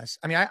hard on us.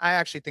 I mean, I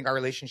actually think our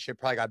relationship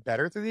probably got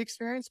better through the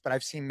experience, but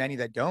I've seen many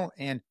that don't.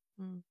 And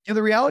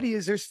the reality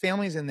is there's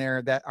families in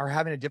there that are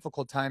having a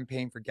difficult time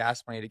paying for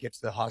gas money to get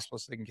to the hospital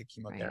so they can get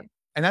chemotherapy. Right.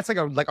 And that's like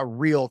a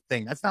real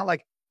thing. That's not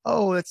like,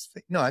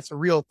 that's a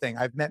real thing.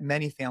 I've met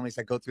many families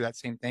that go through that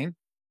same thing.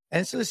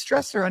 And so the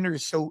stress they're under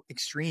is so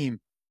extreme.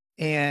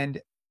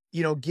 And,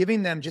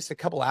 giving them just a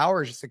couple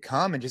hours just to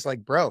come and just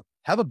like, bro,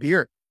 have a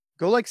beer,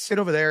 go like sit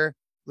over there,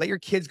 let your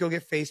kids go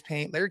get face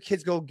paint, let your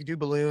kids go do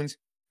balloons,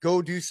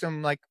 go do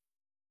some like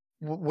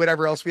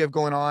whatever else we have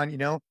going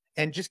on,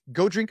 and just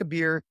go drink a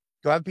beer,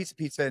 go have a piece of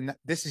pizza. And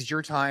this is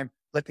your time.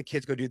 Let the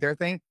kids go do their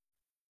thing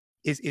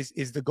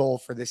is the goal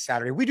for this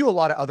Saturday. We do a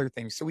lot of other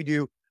things. So we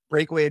do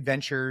breakaway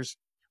adventures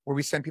where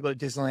we send people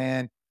to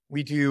Disneyland.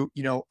 We do,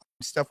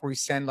 stuff where we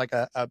send like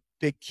a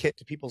big kit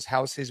to people's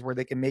houses where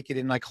they can make it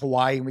in like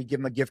Hawaii and we give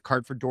them a gift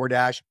card for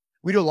DoorDash.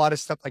 We do a lot of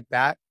stuff like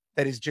that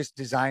is just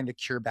designed to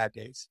cure bad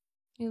days.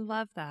 I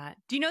love that.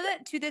 Do you know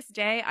that to this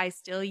day, I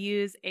still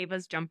use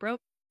Ava's jump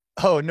rope?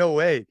 Oh, no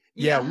way.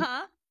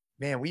 Yeah.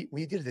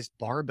 We did this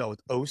barbell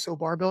with Oso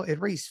barbell. It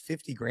raised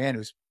 50 grand.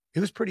 It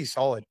was pretty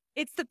solid.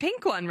 It's the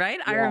pink one, right?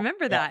 Yeah, I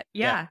remember that.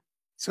 Yeah.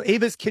 So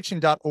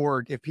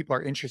avaskitchen.org, if people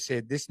are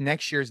interested, this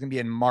next year is going to be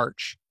in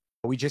March.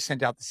 We just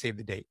sent out the save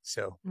the date.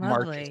 So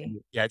lovely.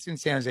 March. It's in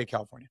San Jose,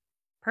 California.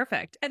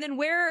 Perfect. And then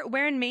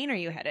where in Maine are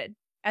you headed?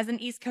 As an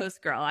East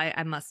Coast girl,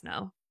 I must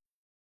know.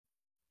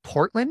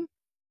 Portland?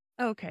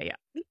 Okay, yeah.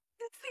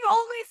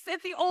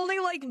 It's the only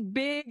like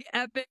big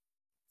epic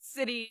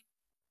city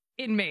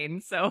in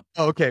Maine. So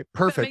okay,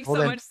 perfect. That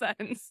makes much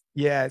sense.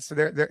 Yeah, so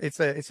it's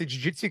a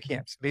jiu-jitsu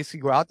camp. So basically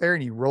go out there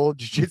and you roll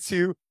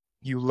jiu-jitsu,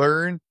 you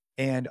learn,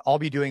 and I'll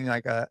be doing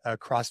like a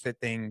CrossFit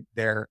thing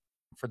there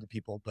for the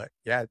people. But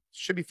yeah, it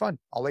should be fun.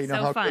 I'll let you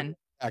know how fun.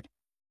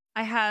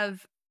 I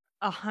have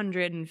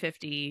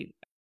 150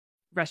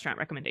 restaurant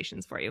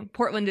recommendations for you.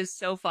 Portland is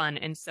so fun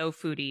and so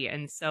foodie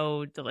and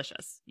so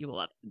delicious. You will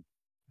love it.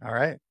 All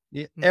right.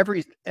 Yeah,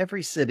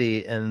 every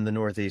city in the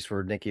Northeast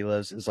where Nikki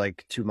lives is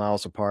like 2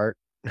 miles apart.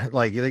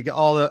 like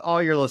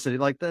all you're listening,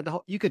 like that,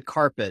 you could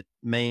carpet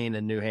Maine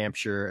and New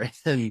Hampshire.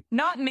 And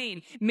Not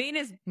Maine. Maine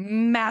is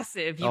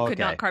massive. You could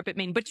not okay. carpet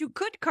Maine, but you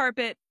could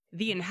carpet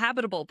the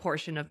inhabitable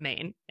portion of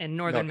Maine. And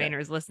northern Okay.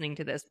 Mainers listening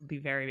to this would be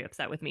very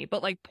upset with me.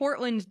 But like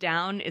Portland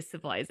down is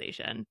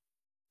civilization.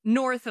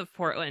 North of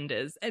Portland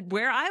is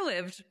where I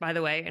lived, by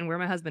the way, and where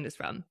my husband is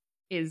from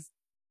is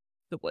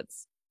the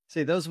woods.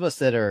 See, those of us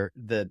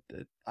that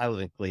I live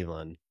in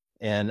Cleveland,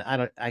 and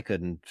I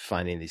couldn't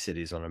find any of these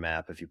cities on a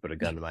map if you put a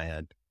gun to my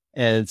head.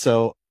 And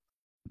so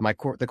the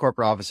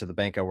corporate office of the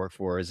bank I work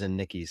for is in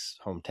Nikki's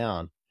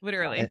hometown.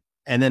 Literally.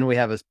 And then we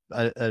have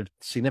a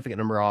significant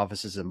number of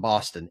offices in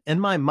Boston. In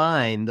my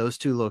mind, those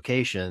two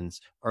locations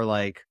are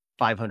like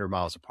 500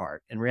 miles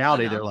apart. In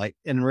reality, they're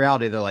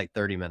like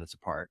 30 minutes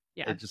apart.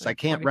 Yeah. It's just, I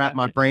can't wrap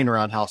my brain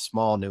around how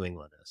small New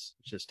England is.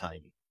 It's just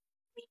tiny.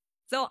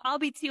 So I'll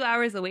be 2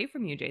 hours away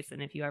from you,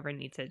 Jason, if you ever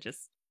need to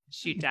just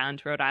shoot down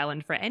to Rhode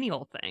Island for any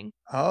old thing.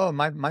 Oh,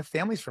 my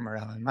family's from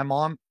Rhode Island. My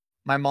mom,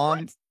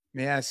 What?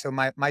 yeah. So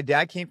my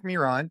dad came from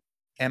Iran,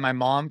 and my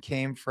mom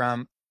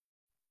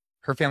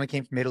her family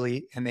came from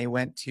Italy, and they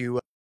went to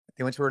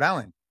Rhode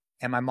Island.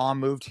 And my mom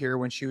moved here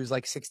when she was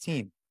like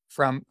 16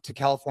 to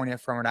California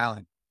from Rhode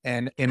Island,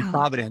 and in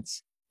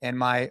Providence. And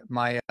my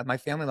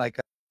family, like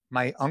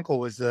my uncle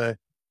was the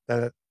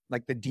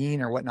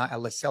dean or whatnot at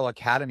LaSalle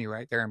Academy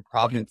right there in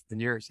Providence for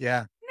years.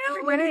 Yeah.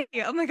 No way.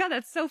 Oh my God,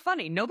 that's so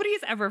funny.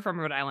 Nobody's ever from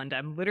Rhode Island.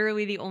 I'm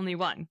literally the only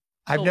one.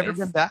 I've never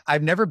been back.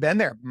 I've never been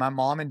there. My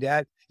mom and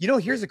dad,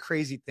 here's a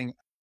crazy thing.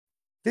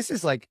 This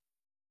is like,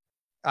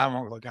 I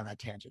won't go down that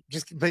tangent.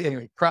 But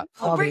anyway,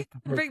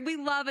 we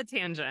love a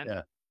tangent.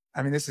 Yeah.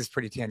 I mean, this is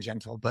pretty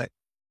tangential, but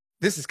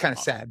this is kind of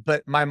sad.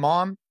 But my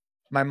mom,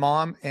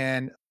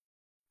 and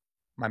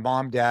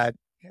my dad,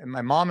 and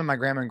my mom and my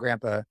grandma and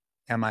grandpa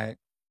and my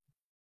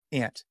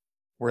aunt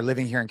were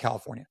living here in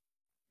California.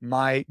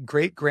 My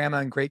great grandma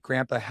and great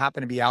grandpa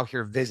happened to be out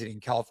here visiting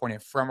California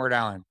from Rhode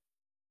Island.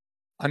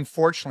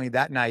 Unfortunately,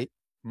 that night,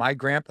 my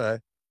grandpa,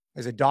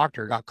 as a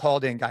doctor, got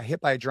called in, got hit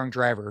by a drunk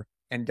driver,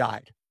 and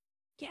died.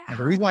 Yeah. And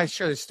the reason why I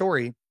share this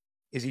story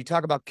is you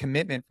talk about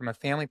commitment from a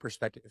family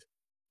perspective.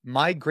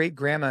 My great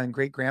grandma and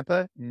great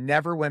grandpa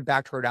never went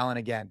back to Rhode Island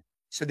again.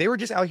 So they were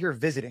just out here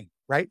visiting,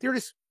 right? They were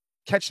just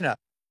catching up,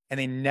 and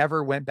they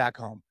never went back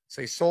home.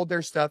 So they sold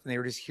their stuff, and they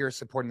were just here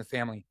supporting the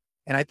family.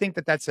 And I think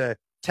that that's a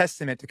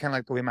testament to kind of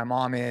like the way my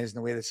mom is and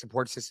the way the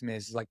support system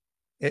is like,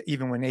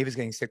 even when Ava's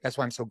getting sick, that's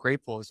why I'm so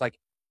grateful. It's like,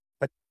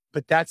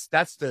 but that's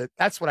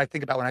what I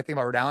think about when I think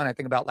about Rhode Island. I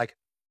think about like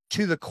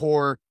to the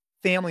core,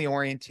 family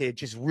oriented,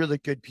 just really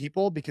good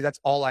people, because that's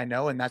all I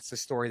know. And that's the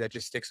story that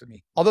just sticks with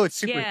me. Although it's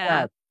super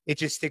sad, it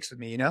just sticks with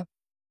me,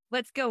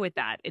 Let's go with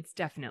that. It's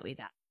definitely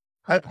that.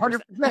 100%.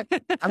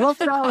 I love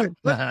Rhode Island.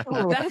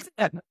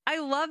 I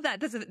love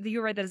that.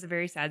 You're right. That is a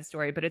very sad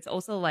story, but it's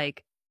also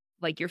like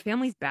your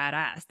family's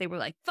badass. They were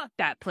like, fuck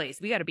that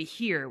place. We got to be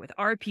here with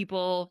our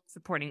people,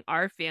 supporting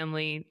our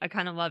family. I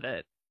kind of love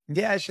it.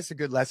 Yeah, it's just a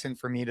good lesson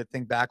for me to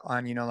think back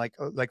on,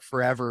 like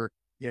forever,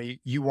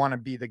 you want to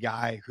be the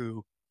guy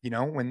who,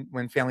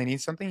 when family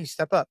needs something, you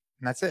step up,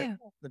 and that's it. Yeah.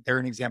 They're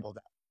an example of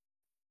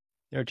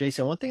that.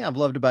 Jason, one thing I've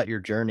loved about your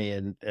journey,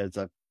 and as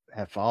I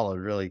have followed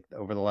really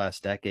over the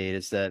last decade,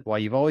 is that while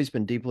you've always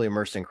been deeply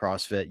immersed in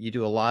CrossFit, you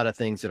do a lot of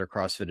things that are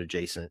CrossFit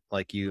adjacent.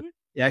 Like you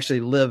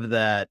actually live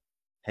that,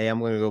 hey, I'm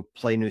going to go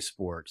play new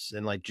sports.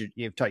 And like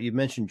you've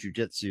mentioned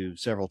jujitsu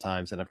several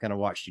times, and I've kind of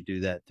watched you do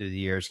that through the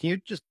years. Can you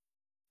just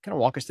kind of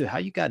walk us through how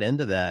you got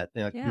into that,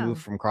 move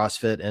from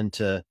CrossFit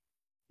into,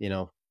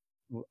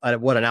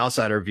 what an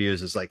outsider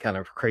views as like kind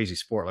of crazy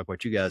sport, like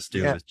what you guys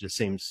do. It just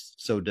seems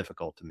so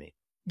difficult to me.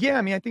 Yeah.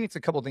 I mean, I think it's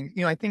a couple of things,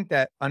 I think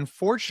that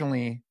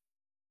unfortunately,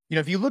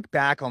 if you look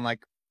back on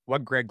like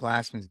what Greg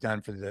Glassman's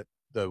done for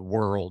the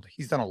world,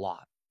 he's done a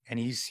lot, and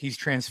he's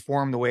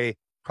transformed the way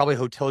probably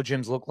hotel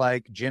gyms look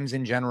like, gyms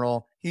in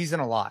general. He's done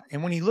a lot.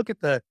 And when you look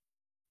at the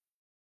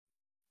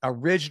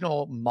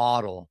original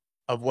model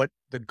of what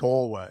the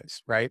goal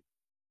was, right?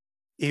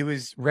 It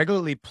was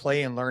regularly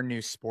play and learn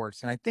new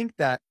sports. And I think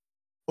that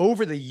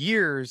over the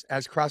years,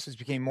 as CrossFit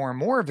became more and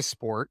more of a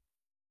sport,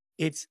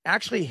 it's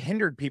actually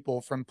hindered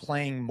people from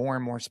playing more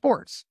and more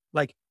sports.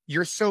 Like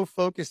you're so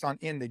focused on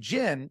in the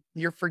gym,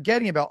 you're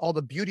forgetting about all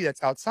the beauty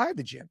that's outside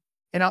the gym.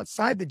 And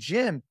outside the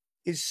gym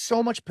is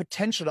so much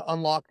potential to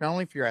unlock, not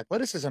only for your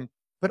athleticism,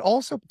 but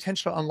also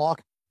potential to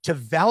unlock to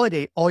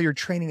validate all your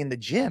training in the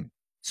gym.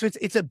 So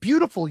it's a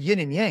beautiful yin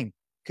and yang.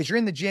 Because you're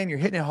in the gym, you're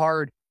hitting it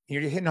hard,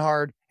 and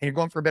you're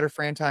going for a better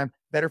Fran time.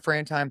 But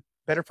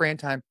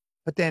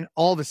then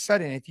all of a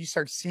sudden, if you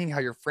start seeing how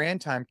your Fran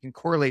time can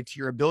correlate to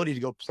your ability to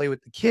go play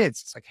with the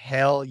kids, it's like,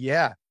 hell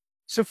yeah.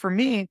 So for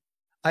me,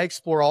 I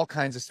explore all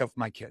kinds of stuff with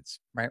my kids,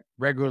 right?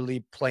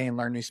 Regularly play and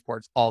learn new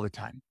sports all the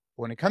time.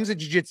 But when it comes to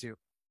jiu-jitsu,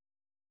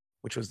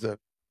 which was the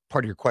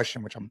part of your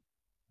question, which I'm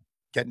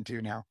getting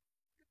to now,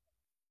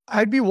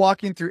 I'd be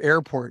walking through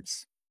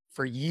airports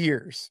for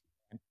years.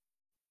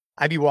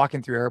 I'd be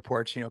walking through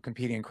airports,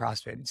 competing in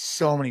CrossFit. And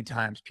so many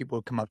times people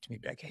would come up to me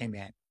and be like, hey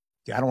man,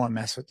 dude, I don't want to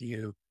mess with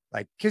you.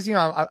 Like, cause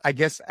I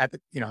guess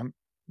I'm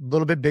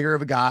little bit bigger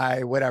of a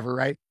guy, whatever,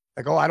 right?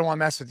 Like, oh, I don't want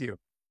to mess with you.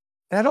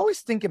 And I'd always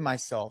think to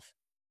myself,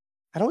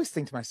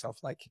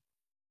 like,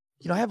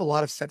 I have a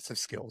lot of sets of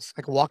skills.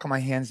 I could walk on my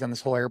hands down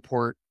this whole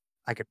airport.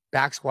 I could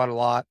back squat a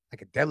lot. I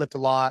could deadlift a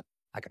lot.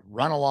 I could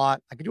run a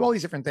lot. I could do all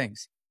these different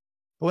things.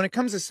 But when it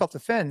comes to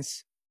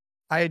self-defense,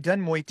 I had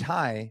done Muay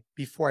Thai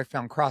before I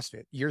found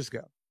CrossFit years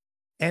ago.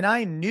 And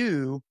I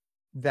knew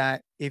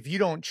that if you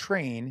don't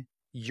train,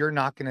 you're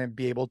not going to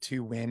be able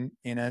to win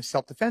in a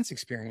self-defense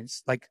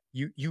experience. Like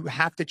you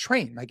have to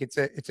train. Like it's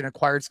an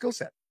acquired skill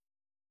set.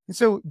 And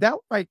so that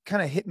like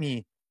kind of hit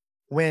me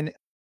when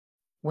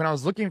I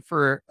was looking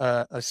for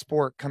a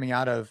sport coming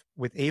out of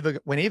with Ava.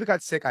 When Ava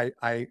got sick,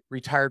 I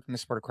retired from the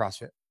sport of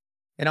CrossFit,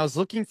 and I was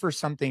looking for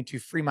something to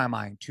free my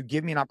mind, to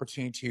give me an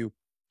opportunity to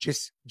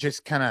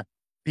just kind of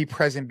be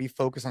present, be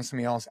focused on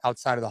something else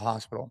outside of the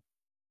hospital.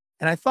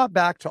 And I thought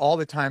back to all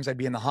the times I'd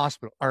be in the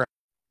hospital or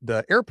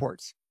the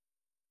airports,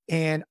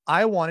 and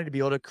I wanted to be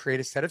able to create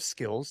a set of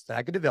skills that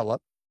I could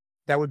develop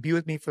that would be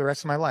with me for the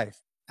rest of my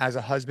life. As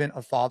a husband,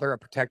 a father, a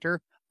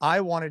protector,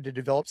 I wanted to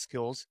develop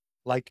skills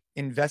like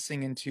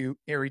investing into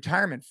a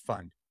retirement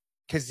fund,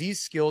 because these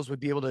skills would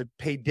be able to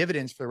pay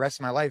dividends for the rest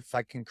of my life if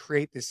I can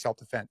create this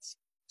self-defense.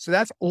 So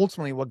that's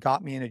ultimately what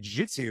got me into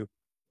jiu-jitsu,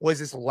 was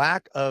this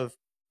lack of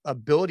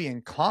ability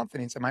and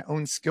confidence in my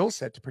own skill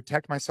set to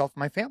protect myself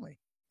and my family.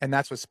 And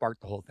that's what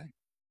sparked the whole thing.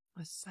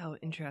 That's so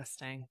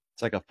interesting.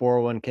 It's like a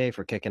 401k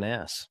for kicking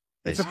ass.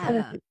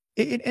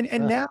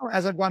 And now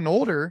as I've gotten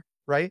older,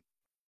 right,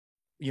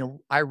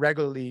 I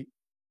regularly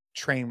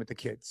train with the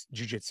kids,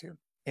 jiu-jitsu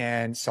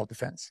and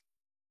self-defense.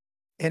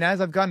 And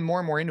as I've gotten more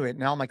and more into it,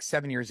 now I'm like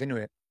 7 years into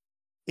it,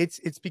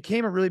 it's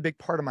became a really big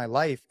part of my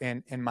life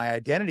and my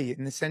identity,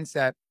 in the sense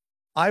that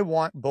I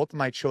want both of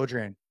my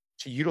children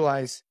to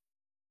utilize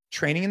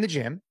training in the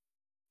gym,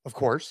 of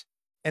course,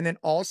 and then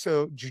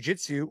also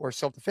jujitsu or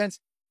self-defense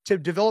to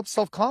develop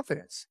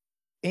self-confidence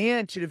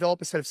and to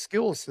develop a set of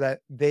skills so that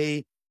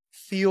they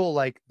feel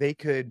like they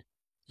could,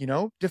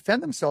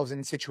 defend themselves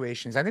in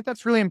situations. I think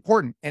that's really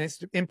important. And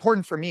it's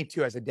important for me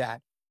too, as a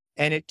dad.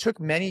 And it took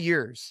many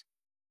years,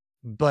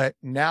 but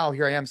now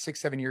here I am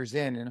 6-7 years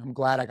in, and I'm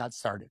glad I got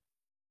started.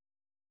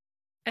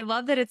 I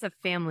love that it's a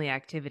family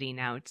activity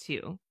now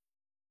too.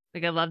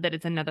 Like, I love that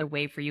it's another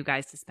way for you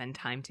guys to spend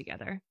time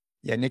together.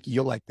 Yeah, Nikki,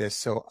 you'll like this.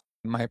 So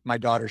my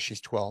daughter,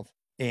 she's 12.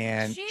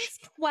 And she's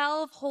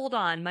 12. Hold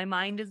on. My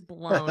mind is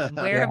blown.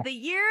 Where have the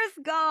years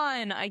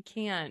gone? I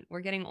can't.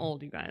 We're getting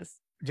old, you guys.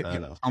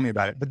 Tell me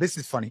about it. But this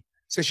is funny.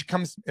 So she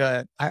comes,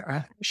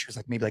 she was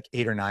like maybe like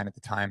 8 or 9 at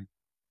the time.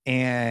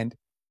 And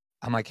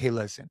I'm like, hey,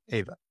 listen,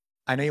 Ava,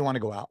 I know you want to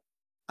go out.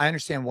 I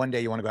understand one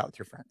day you want to go out with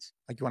your friends.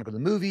 Like, you want to go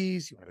to the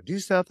movies, you want to go do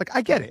stuff. Like,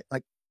 I get it.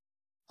 Like,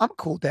 I'm a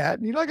cool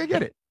dad. Like, I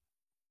get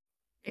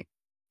it.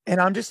 And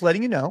I'm just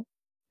letting you know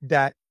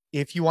that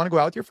if you want to go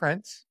out with your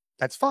friends,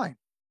 that's fine.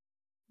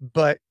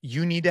 But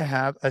you need to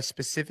have a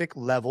specific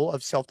level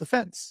of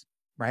self-defense,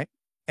 right?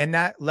 And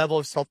that level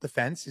of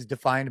self-defense is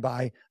defined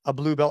by a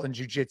blue belt in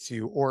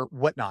jiu-jitsu or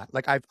whatnot.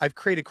 Like, I've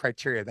created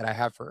criteria that I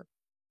have for her.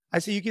 I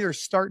say you can either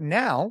start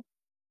now,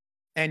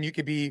 and you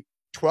could be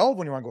 12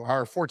 when you want to go,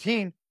 or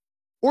 14,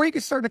 or you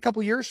could start in a couple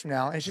of years from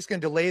now, and it's just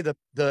going to delay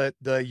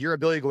your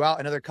ability to go out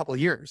another couple of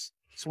years.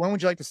 So when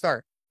would you like to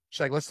start?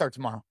 She's like, let's start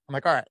tomorrow. I'm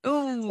like, all right.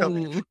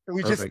 So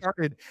we just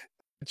started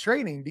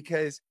training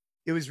because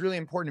it was really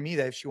important to me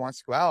that if she wants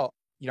to go out,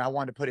 I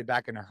wanted to put it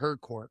back into her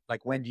court.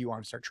 Like, when do you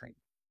want to start training?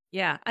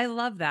 Yeah, I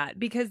love that,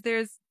 because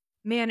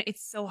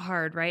it's so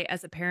hard, right?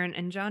 As a parent,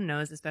 and John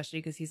knows, especially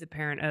because he's a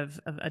parent of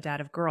a dad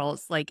of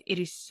girls, like, it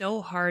is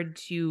so hard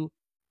to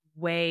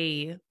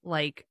weigh,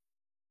 like,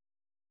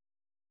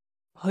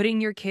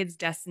 putting your kids'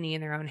 destiny in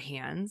their own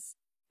hands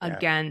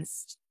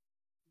against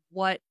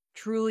what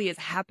truly is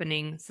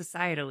happening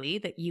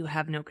societally that you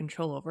have no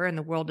control over. And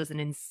the world is an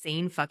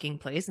insane fucking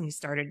place. And we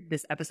started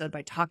this episode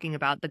by talking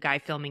about the guy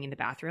filming in the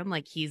bathroom.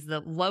 Like, he's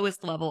the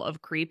lowest level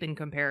of creep in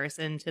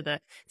comparison to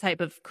the type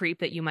of creep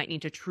that you might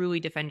need to truly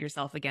defend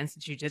yourself against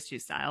jiu-jitsu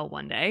style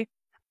one day.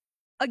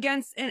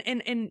 Against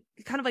and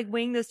kind of like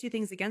weighing those two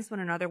things against one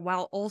another,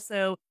 while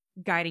also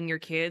guiding your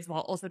kids,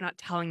 while also not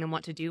telling them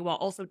what to do, while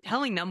also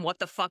telling them what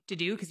the fuck to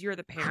do because you're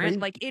the parent.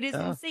 Like, it is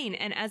insane.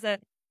 And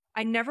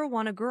I never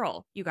want a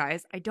girl, you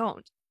guys. I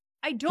don't.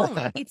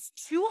 It's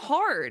too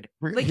hard.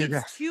 Like,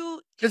 it's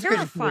too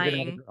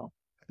terrifying.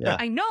 Yeah.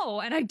 I know.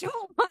 And I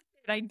don't want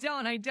it.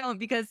 I don't.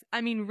 Because,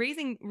 I mean,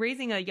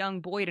 raising a young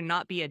boy to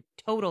not be a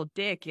total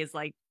dick is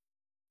like,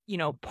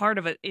 part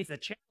of it is a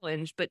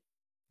challenge. But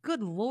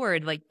good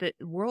Lord, like, the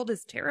world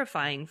is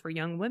terrifying for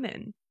young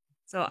women.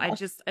 So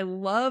I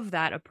love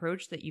that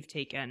approach that you've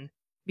taken,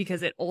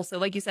 because it also,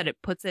 like you said, it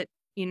puts it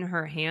in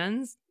her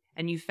hands,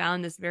 and you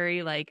found this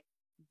very, like,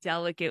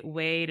 delicate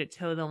way to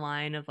toe the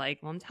line of, like,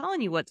 well, I'm telling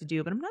you what to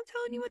do, but I'm not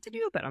telling you what to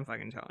do, but I'm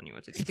fucking telling you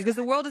what to do, because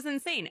the world is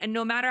insane. And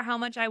no matter how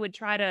much I would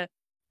try to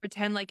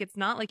pretend like it's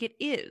not, like, it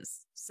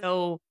is.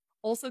 So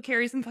also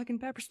carry some fucking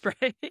pepper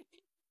spray.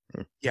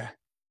 Yeah.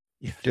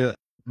 Do it.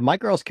 My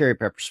girls carry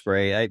pepper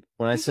spray.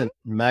 When I sent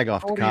Meg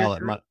off to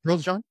college,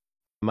 girls, John?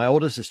 My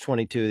oldest is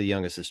 22, the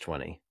youngest is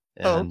 20.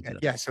 Oh, And okay.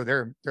 Yeah. So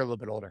they're a little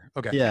bit older.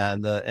 Okay. yeah,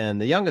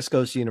 and the youngest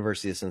goes to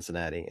University of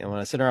Cincinnati. And when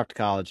I sent her off to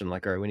college, I'm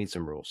like, all right, we need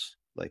some rules.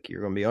 Like,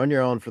 you're going to be on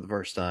your own for the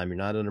first time. You're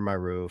not under my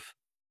roof.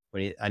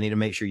 I need to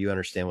make sure you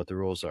understand what the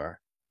rules are.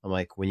 I'm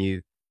like,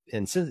 the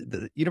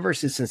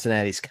University of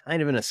Cincinnati is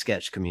kind of in a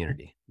sketch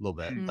community a little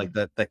bit. Like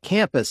the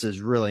campus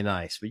is really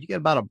nice, but you get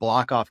about a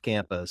block off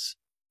campus,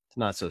 it's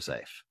not so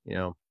safe, you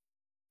know?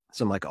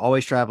 So I'm like,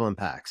 always travel in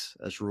packs.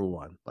 That's rule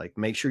one. Like,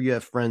 make sure you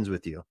have friends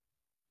with you.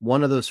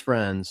 One of those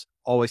friends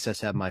always has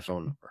to have my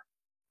phone number.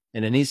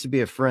 And it needs to be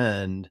a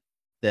friend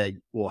that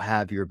will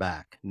have your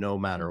back no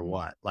matter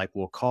what. Like,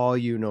 we'll call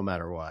you no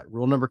matter what.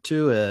 Rule number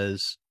 2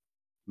 is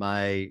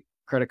my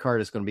credit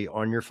card is going to be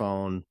on your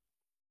phone.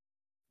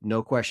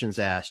 No questions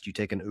asked. You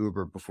take an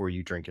Uber before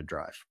you drink and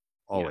drive.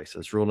 Always.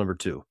 That's rule number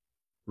 2.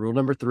 Rule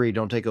number 3,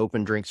 don't take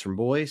open drinks from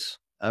boys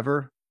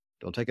ever.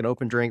 Don't take an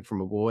open drink from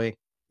a boy,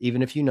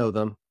 even if you know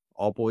them.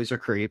 All boys are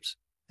creeps.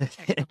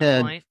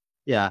 And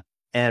yeah.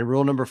 And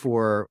rule number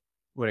 4,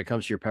 when it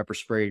comes to your pepper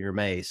spray and your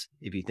mace,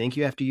 if you think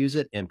you have to use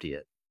it, empty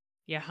it.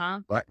 Yeah.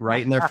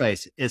 Right in their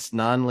face. It's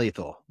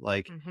non-lethal.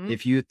 Like,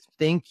 if you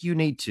think you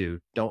need to,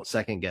 don't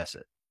second guess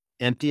it.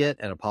 Empty it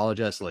and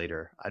apologize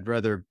later. I'd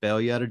rather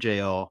bail you out of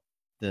jail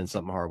than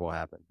something horrible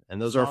happen.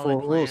 And those are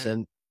 4 rules.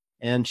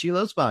 And she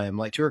lives by them.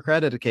 Like, to her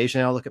credit,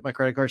 occasionally I'll look at my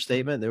credit card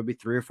statement. There would be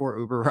 3 or 4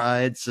 Uber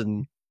rides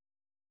and,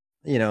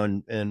 you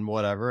know, and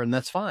whatever. And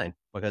that's fine,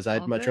 because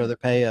I'd much rather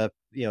pay a,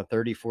 you know,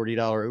 $30,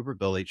 $40 Uber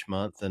bill each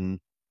month than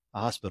a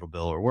hospital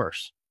bill or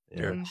worse.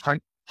 You know?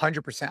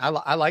 100%.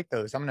 I like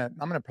those. I'm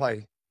gonna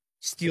probably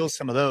steal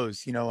some of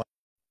those. You know,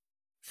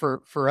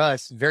 for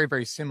us, very,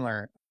 very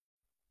similar.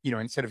 You know,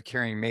 instead of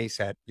carrying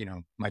mace at, you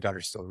know, my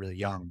daughter's still really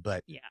young,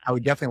 but I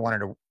would definitely want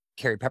her to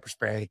carry pepper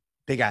spray,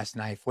 big ass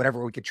knife,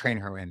 whatever we could train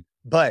her in.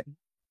 But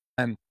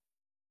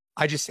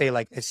I just say,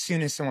 like, as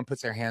soon as someone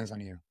puts their hands on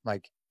you,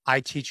 like,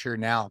 I teach her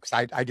now,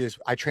 because I do this,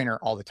 I train her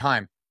all the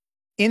time.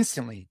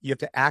 Instantly, you have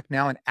to act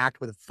now and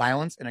act with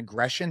violence and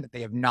aggression that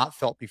they have not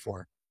felt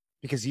before,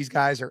 because these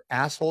guys are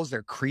assholes,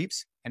 they're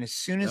creeps. And as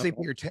soon as they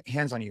put your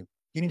hands on you,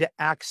 you need to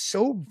act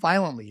so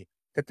violently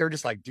that they're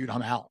just like, dude,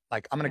 I'm out.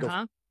 Like, I'm going to go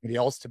find somebody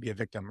else to be a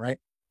victim. Right.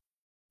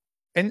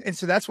 And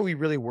so that's what we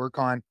really work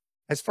on.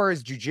 As far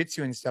as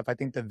jujitsu and stuff, I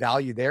think the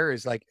value there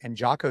is, like, and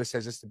Jocko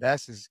says this the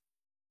best, is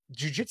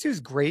jujitsu is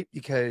great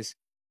because,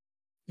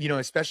 you know,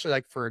 especially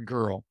like for a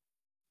girl,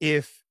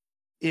 if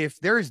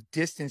there is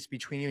distance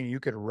between you and you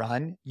could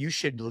run, you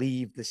should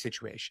leave the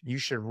situation. You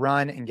should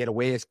run and get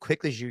away as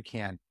quickly as you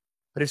can.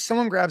 But if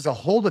someone grabs a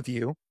hold of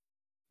you,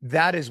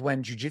 that is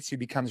when jujitsu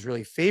becomes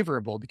really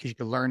favorable, because you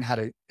can learn how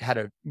to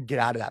get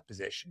out of that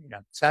position. You know,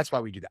 so that's why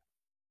we do that.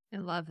 I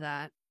love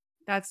that.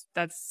 That's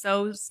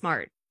so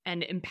smart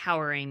and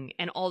empowering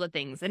and all the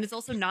things. And it's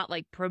also not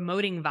like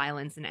promoting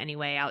violence in any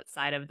way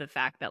outside of the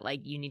fact that,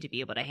 like, you need to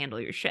be able to handle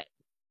your shit.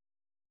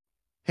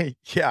 Hey,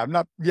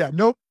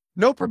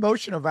 no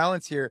promotion of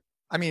violence here.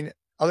 I mean,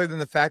 other than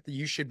the fact that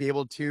you should be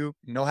able to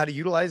know how to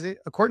utilize it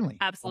accordingly.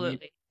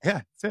 Absolutely.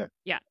 Yeah, that's it.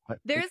 Yeah.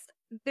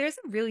 There's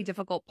a really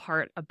difficult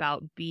part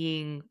about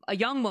being a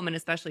young woman,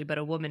 especially, but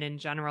a woman in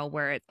general,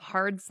 where it's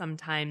hard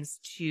sometimes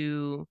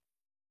to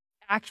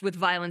act with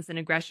violence and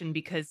aggression,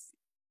 because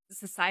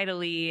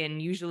societally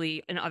and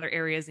usually in other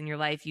areas in your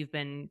life, you've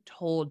been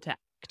told to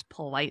act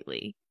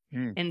politely.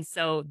 And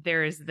so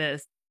there's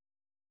this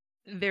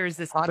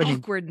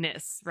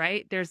awkwardness,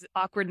 right? There's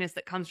awkwardness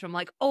that comes from,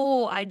 like,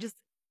 oh, I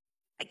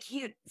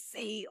can't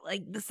say,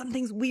 like,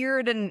 something's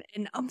weird and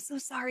I'm so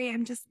sorry.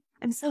 I'm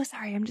so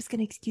sorry. I'm just going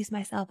to excuse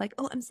myself. Like,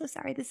 oh, I'm so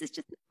sorry. This is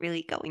just not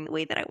really going the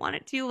way that I want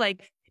it to.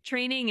 Like,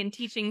 training and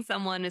teaching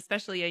someone,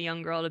 especially a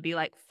young girl, to be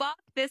like, fuck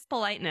this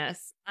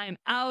politeness. I'm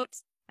out.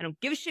 I don't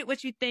give a shit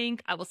what you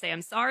think. I will say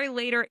I'm sorry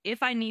later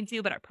if I need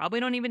to, but I probably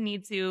don't even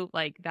need to.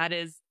 Like, that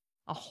is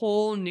a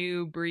whole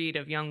new breed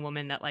of young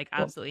woman that, like,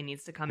 absolutely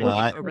needs to come and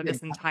take over this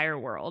entire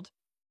world.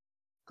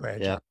 Go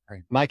ahead. Yeah.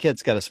 My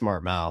kid's got a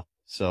smart mouth,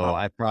 so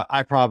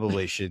I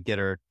probably should get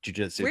her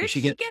jujitsu. Where did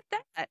she get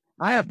that?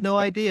 I have no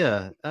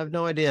idea.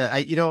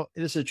 You know,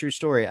 this is a true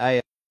story.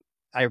 I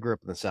grew up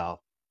in the South,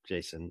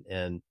 Jason,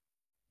 and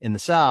in the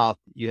South,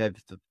 you have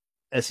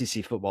the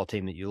SEC football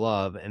team that you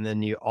love, and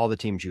then all the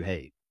teams you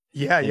hate.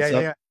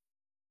 Yeah.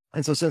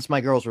 And so since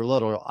my girls were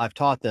little, I've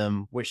taught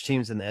them which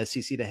teams in the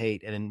SEC to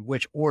hate and in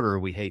which order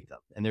we hate them.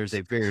 And there's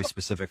a very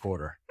specific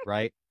order,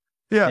 right?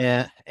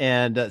 Yeah.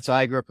 And so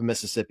I grew up in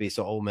Mississippi,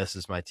 so Ole Miss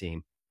is my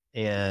team.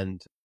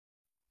 And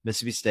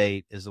Mississippi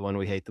State is the one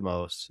we hate the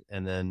most,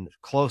 and then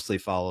closely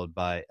followed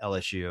by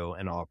LSU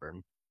and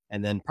Auburn.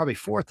 And then probably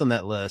fourth on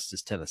that list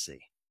is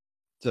Tennessee.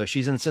 So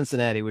she's in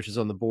Cincinnati, which is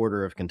on the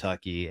border of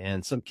Kentucky,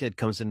 and some kid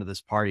comes into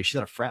this party. She's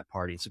at a frat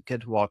party. Some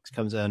kid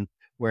comes in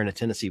wearing a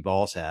Tennessee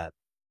Vols hat,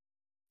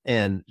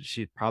 and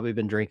she'd probably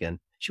been drinking.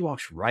 She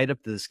walks right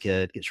up to this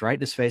kid, gets right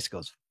in his face,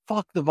 goes,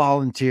 "Fuck the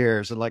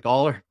Volunteers." And, like,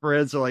 all her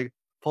friends are, like,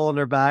 pulling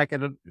her back.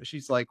 And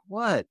she's like,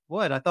 what?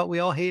 I thought we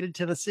all hated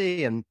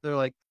Tennessee. And they're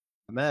like,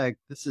 "Meg,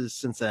 this is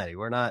Cincinnati.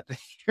 You're not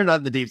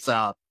in the deep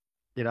South."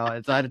 You know,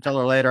 and so I had to tell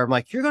her later, I'm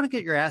like, "You're going to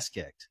get your ass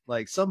kicked.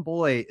 Like, some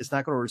boy is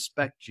not going to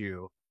respect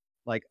you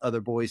like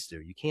other boys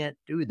do. You can't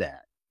do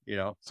that,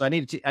 So I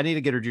need to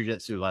get her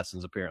jujitsu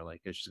lessons apparently,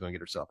 because she's going to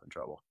get herself in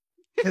trouble.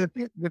 Yeah,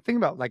 the thing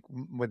about like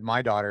with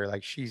my daughter,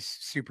 like she's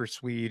super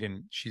sweet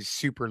and she's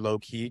super low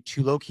key,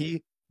 too low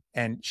key.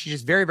 And she's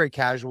just very, very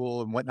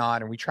casual and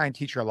whatnot. And we try and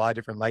teach her a lot of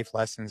different life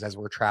lessons as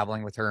we're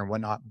traveling with her and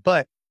whatnot.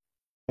 But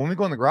when we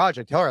go in the garage,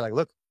 I tell her, like,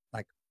 look,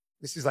 like,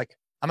 this is like,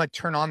 I'm going to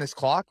turn on this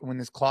clock. And when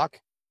this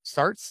clock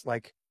starts,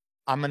 like,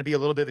 I'm going to be a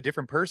little bit of a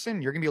different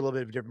person. You're going to be a little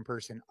bit of a different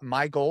person.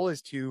 My goal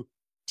is to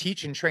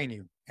teach and train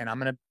you. And I'm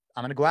going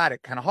to go at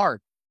it kind of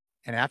hard.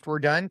 And after we're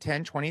done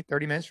 10, 20,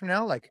 30 minutes from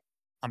now, like,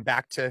 I'm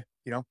back to,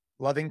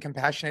 loving,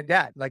 compassionate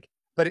dad. Like,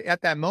 but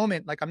at that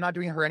moment, like, I'm not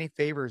doing her any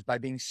favors by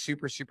being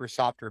super, super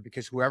softer,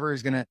 because whoever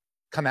is going to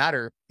come at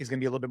her is going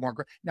to be a little bit more.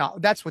 Now,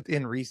 that's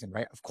within reason,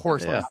 right? Of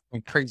course, I'm not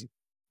going crazy.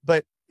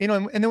 But,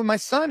 and then with my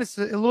son, it's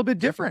a little bit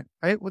different,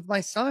 right? With my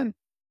son,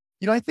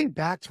 I think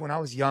back to when I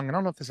was young, and I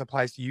don't know if this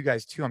applies to you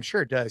guys too. I'm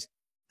sure it does.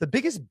 The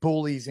biggest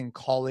bullies in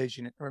college,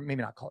 or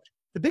maybe not college,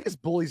 the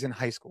biggest bullies in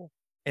high school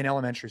and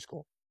elementary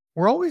school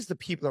were always the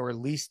people that were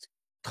least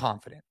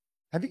confident.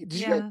 Did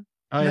you guys?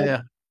 Oh,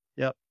 yeah.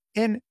 Yep.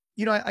 And,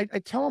 I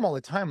tell them all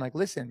the time, like,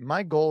 listen,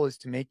 my goal is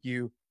to make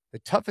you the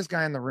toughest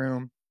guy in the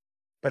room,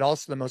 but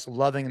also the most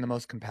loving and the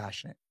most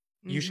compassionate.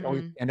 You should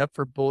always stand up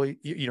for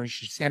you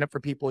should stand up for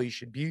people. You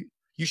should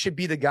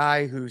be the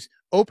guy who's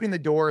opening the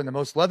door and the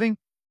most loving,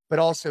 but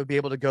also be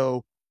able to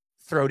go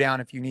throw down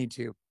if you need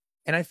to.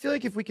 And I feel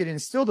like if we could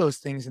instill those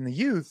things in the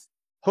youth,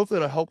 hopefully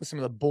it'll help with some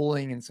of the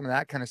bullying and some of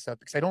that kind of stuff,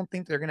 because I don't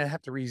think they're going to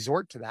have to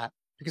resort to that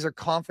because they're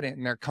confident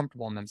and they're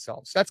comfortable in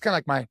themselves. So that's kind of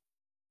like my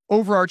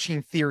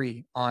overarching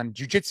theory on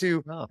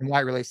jujitsu and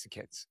why it relates to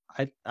kids.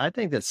 I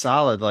think that's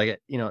solid.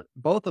 Like,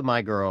 both of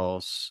my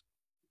girls,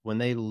 when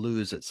they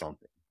lose at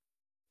something,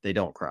 they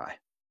don't cry.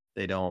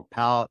 They don't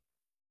pout.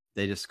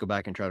 They just go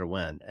back and try to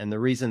win. And the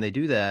reason they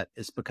do that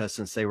is because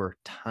since they were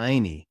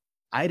tiny,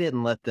 I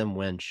didn't let them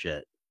win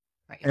shit.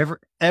 Right.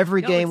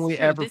 Every game we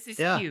ever, this is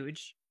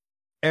huge.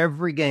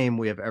 Every game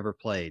we have ever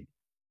played,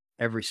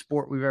 every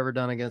sport we've ever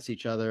done against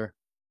each other,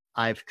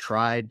 I've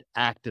tried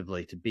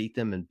actively to beat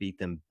them and beat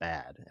them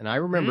bad. And I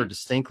remember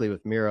distinctly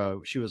with Mira,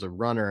 she was a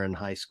runner in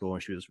high school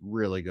and she was a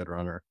really good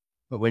runner.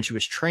 But when she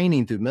was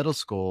training through middle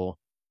school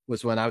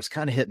was when I was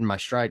kind of hitting my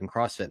stride in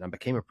CrossFit and I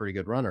became a pretty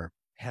good runner.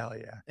 Hell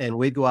yeah. And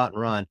we'd go out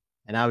and run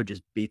and I would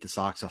just beat the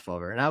socks off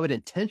of her. And I would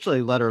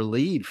intentionally let her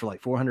lead for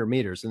like 400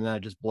 meters. And then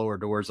I'd just blow her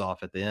doors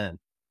off at the end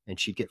and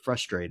she'd get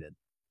frustrated.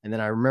 And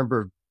then I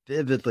remember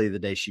vividly the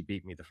day she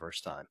beat me the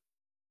first time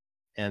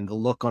and the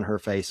look on her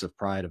face of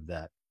pride of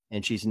that.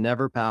 And she's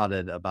never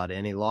pouted about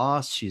any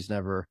loss. She's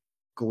never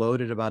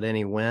gloated about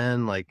any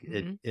win. Like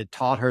it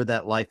taught her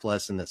that life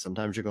lesson that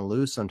sometimes you're going to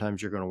lose,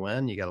 sometimes you're going to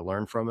win. You got to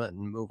learn from it and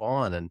move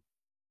on. And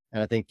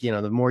I think,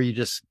 the more you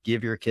just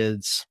give your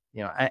kids,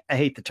 I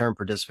hate the term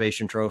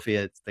participation trophy.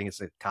 I think it's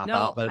a cop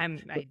out, but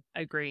I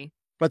agree.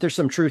 But there's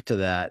some truth to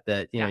that,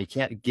 you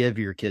can't give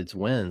your kids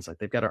wins. Like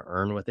they've got to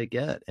earn what they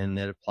get. And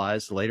it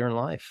applies later in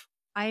life.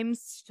 I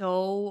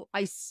so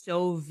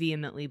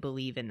vehemently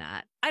believe in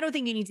that. I don't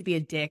think you need to be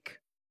a dick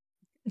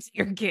to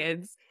your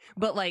kids,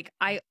 but like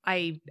I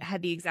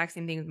had the exact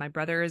same thing with my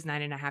brother is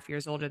 9.5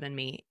 years older than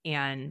me,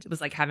 and it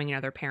was like having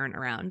another parent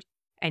around,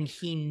 and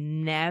he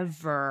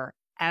never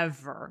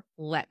ever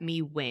let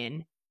me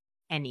win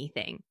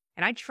anything.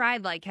 And I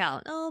tried like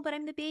hell. Oh, but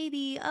I'm the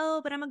baby.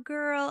 Oh, but I'm a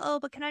girl. Oh,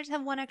 but can I just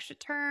have one extra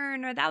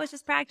turn? Or that was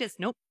just practice.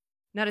 Nope.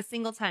 Not a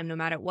single time, no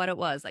matter what it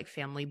was, like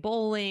family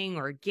bowling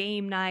or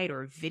game night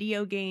or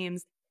video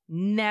games.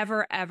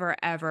 Never, ever,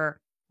 ever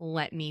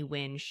let me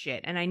win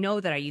shit. And I know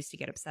that I used to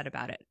get upset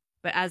about it,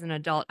 but as an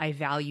adult, I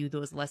value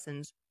those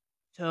lessons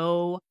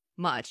so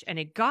much. And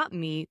it got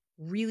me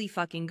really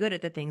fucking good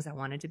at the things I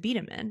wanted to beat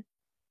him in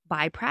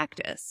by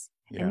practice.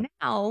 Yeah. And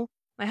now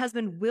my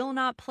husband will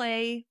not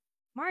play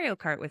Mario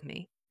Kart with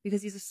me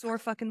because he's a sore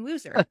fucking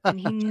loser and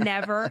he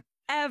never,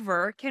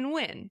 ever can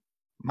win.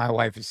 My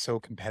wife is so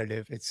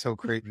competitive. It's so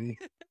crazy.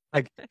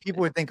 Like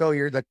people would think, oh,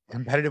 you're the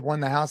competitive one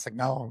in the house. Like,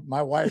 no,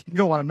 my wife, you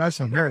don't want to mess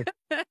with her.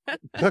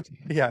 Look,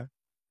 yeah.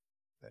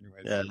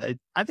 Anyways. Yeah,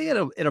 I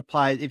think it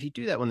applies if you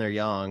do that when they're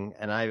young.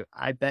 And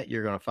I bet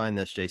you're going to find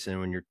this, Jason,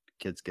 when your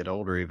kids get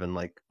older, even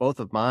like both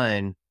of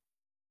mine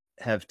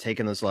have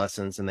taken those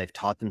lessons and they've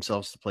taught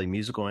themselves to play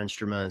musical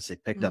instruments. They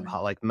picked up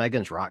how like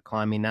Megan's rock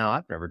climbing now.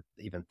 I've never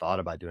even thought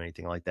about doing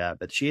anything like that,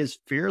 but she is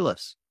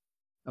fearless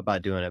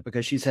about doing it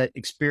because she's had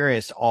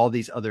experienced all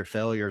these other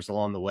failures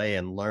along the way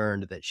and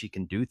learned that she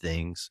can do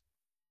things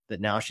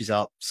that now she's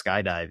out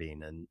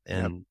skydiving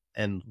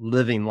and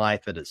living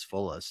life at its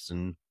fullest.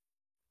 And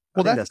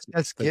well,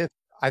 that's gift.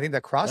 I think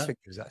that CrossFit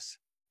gives us.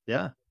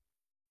 Yeah.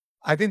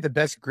 I think the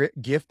best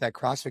gift that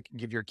CrossFit can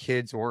give your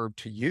kids or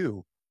to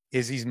you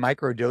is these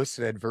micro doses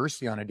of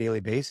adversity on a daily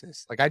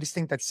basis. Like, I just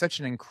think that's such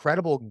an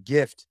incredible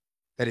gift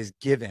that is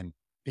given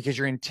because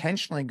you're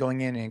intentionally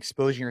going in and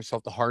exposing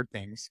yourself to hard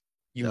things.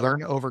 You learn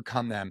to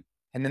overcome them.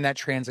 And then that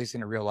translates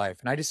into real life.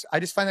 And I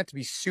just find that to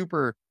be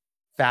super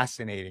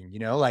fascinating.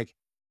 Like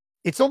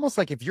it's almost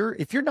like if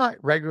you're not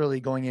regularly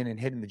going in and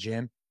hitting the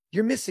gym,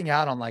 you're missing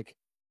out on like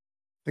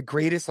the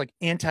greatest like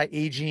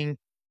anti-aging,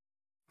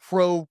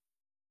 pro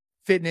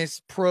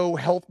fitness, pro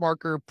health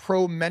marker,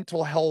 pro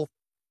mental health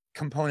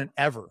component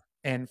ever.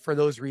 And for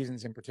those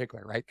reasons in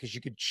particular, right? Because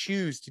you could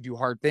choose to do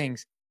hard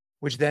things,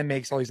 which then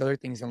makes all these other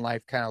things in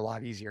life kind of a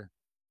lot easier.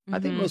 I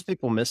think most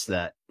people miss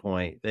that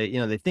point.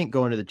 They think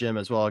going to the gym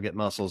as well, I'll get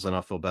muscles and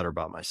I'll feel better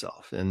about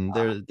myself. And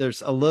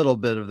there's a little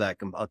bit of that,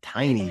 a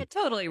tiny,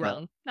 totally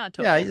wrong. Not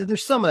totally. Yeah,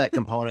 there's some of that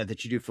component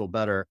that you do feel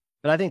better.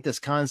 But I think this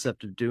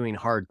concept of doing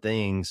hard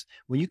things,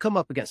 when you come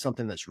up against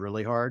something that's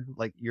really hard,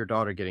 like your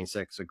daughter getting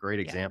sick is a great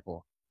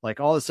example. Like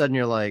all of a sudden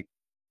you're like,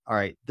 all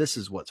right, this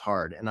is what's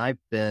hard. And I've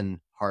been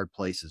hard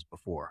places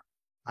before.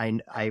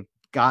 I've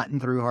gotten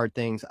through hard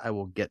things. I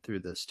will get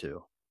through this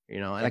too.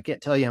 And I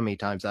can't tell you how many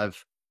times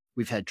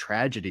we've had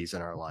tragedies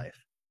in our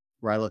life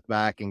where I look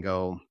back and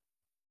go,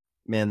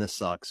 man, this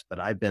sucks, but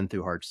I've been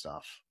through hard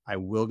stuff. I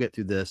will get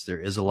through this.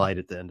 There is a light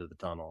at the end of the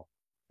tunnel.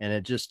 And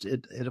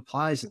it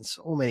applies in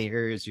so many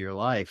areas of your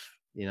life,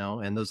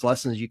 and those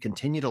lessons, you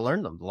continue to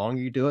learn them. The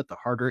longer you do it, the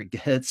harder it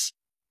gets,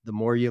 the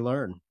more you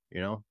learn,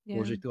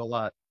 pulls you through a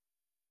lot.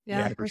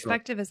 Yeah.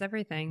 Perspective is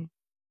everything.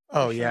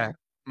 Oh yeah.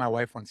 My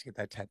wife wants to get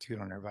that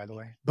tattooed on her, by the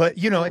way. But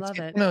it's one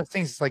of those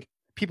things. It's like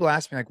people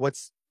ask me like,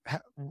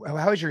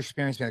 how has your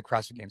experience been at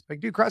CrossFit Games?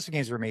 Like, dude, CrossFit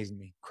Games are amazing to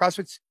me.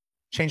 CrossFit's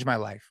changed my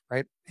life.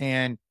 Right.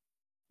 And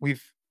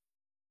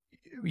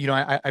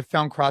I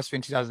found CrossFit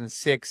in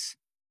 2006,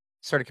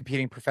 started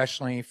competing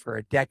professionally for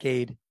a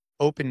decade,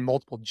 opened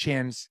multiple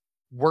gyms,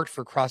 worked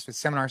for CrossFit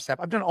seminar staff.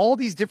 I've done all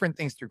these different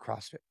things through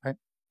CrossFit, right?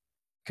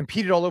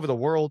 Competed all over the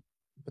world.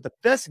 But the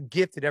best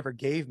gift it ever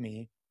gave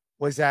me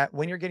was that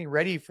when you're getting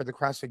ready for the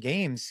CrossFit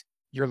Games,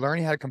 you're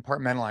learning how to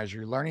compartmentalize.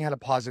 You're learning how to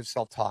positive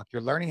self-talk.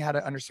 You're learning how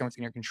to understand what's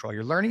in your control.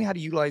 You're learning how to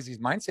utilize these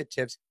mindset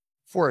tips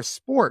for a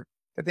sport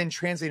that then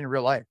translate in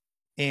real life.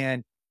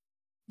 And,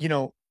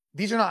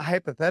 these are not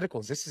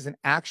hypotheticals. This is an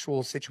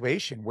actual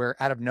situation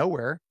where out of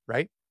nowhere,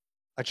 right?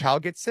 A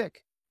child gets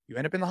sick. You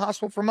end up in the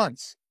hospital for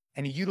months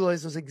and you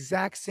utilize those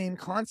exact same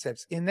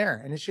concepts in there.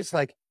 And it's just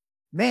like,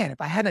 man, if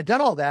I hadn't done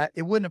all that,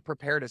 it wouldn't have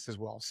prepared us as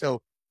well. So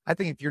I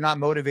think if you're not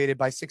motivated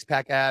by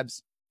six-pack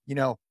abs,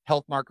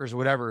 health markers or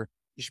whatever,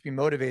 you should be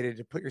motivated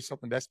to put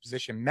yourself in the best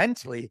position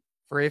mentally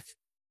for if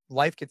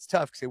life gets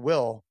tough, because it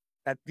will,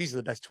 that these are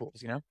the best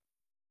tools,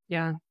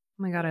 Yeah. Oh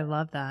my God, I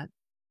love that.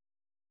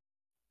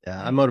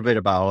 Yeah, I'm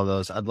motivated by all of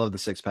those. I'd love the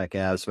six-pack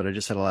abs, but I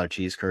just had a lot of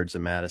cheese curds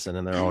in Madison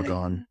and they're all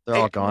gone. They're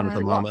all gone at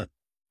the moment.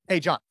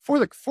 Hey, John, for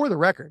the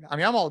record, I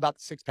mean, I'm all about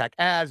the six-pack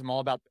abs. I'm all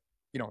about,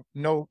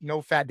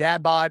 no fat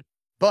dad bod,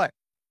 but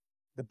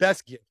the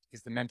best gift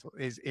is the mental,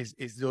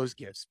 is those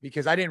gifts,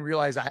 because I didn't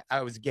realize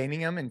I was gaining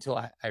them until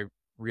I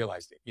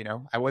realized it.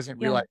 I wasn't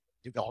realizing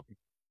developing.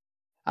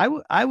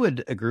 I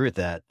would agree with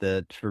that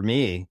for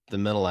me, the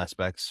mental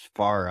aspects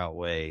far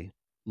outweigh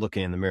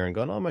looking in the mirror and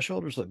going, oh, my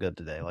shoulders look good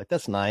today. Like,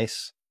 that's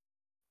nice.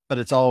 But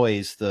it's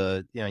always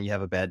you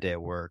have a bad day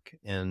at work,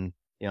 and,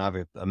 I have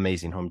an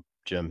amazing home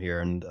gym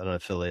here and an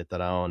affiliate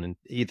that I own, and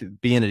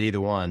being at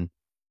either one,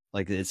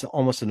 like, it's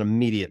almost an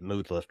immediate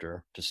mood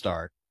lifter to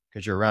start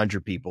because you're around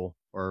your people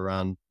or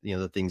around,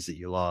 the things that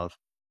you love.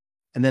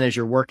 And then as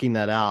you're working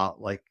that out,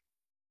 like,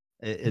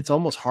 it's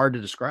almost hard to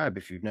describe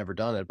if you've never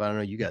done it, but I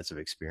know you guys have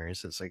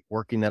experienced it. It's like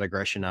working that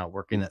aggression out,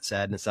 working that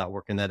sadness out,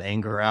 working that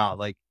anger out,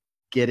 like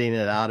getting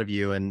it out of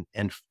you and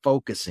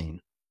focusing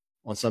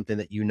on something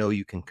that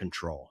you can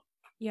control.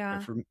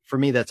 Yeah. And for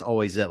me, that's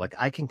always it. Like,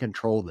 I can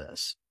control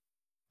this.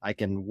 I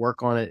can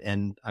work on it,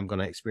 and I'm going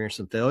to experience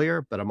some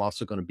failure, but I'm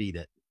also going to beat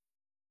it.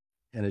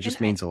 And it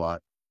just means a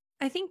lot.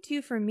 I think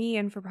too, for me,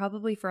 and for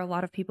a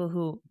lot of people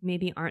who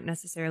maybe aren't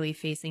necessarily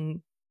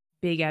facing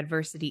big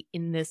adversity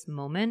in this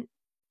moment,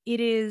 it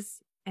is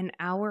an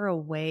hour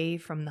away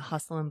from the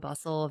hustle and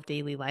bustle of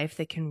daily life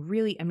that can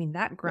really,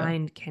 that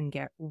grind can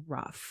get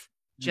rough.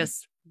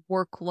 Just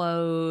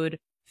workload,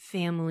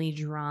 family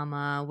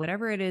drama,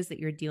 whatever it is that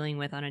you're dealing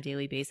with on a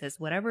daily basis,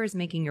 whatever is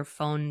making your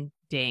phone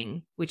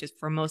ding, which is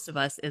for most of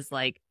us is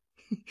like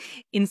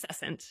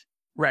incessant.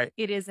 Right.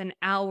 It is an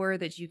hour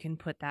that you can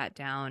put that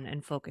down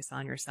and focus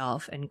on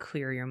yourself and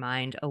clear your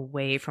mind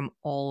away from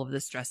all of the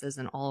stresses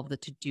and all of the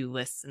to-do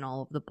lists and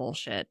all of the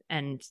bullshit.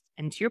 And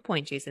to your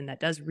point, Jason, that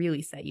does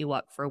really set you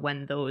up for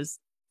when those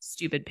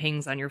stupid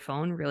pings on your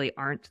phone really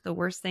aren't the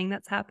worst thing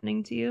that's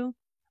happening to you.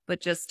 But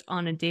just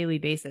on a daily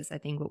basis, I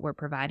think what we're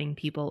providing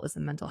people is a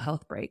mental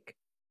health break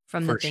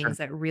from the things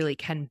that really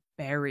can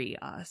bury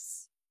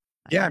us.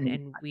 Yeah.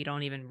 And we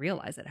don't even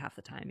realize it half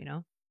the time,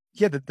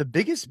 Yeah, the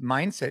biggest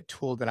mindset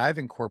tool that I've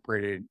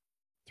incorporated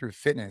through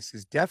fitness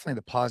is definitely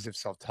the positive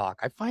self-talk.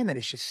 I find that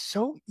it's just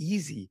so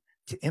easy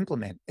to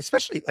implement,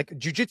 especially like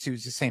jujitsu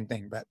is the same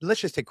thing, but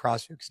let's just take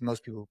CrossFit, because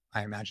most people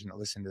I imagine that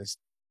listen to this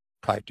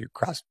probably do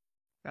CrossFit.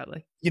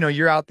 Probably.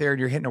 You're out there and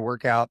you're hitting a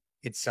workout.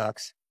 It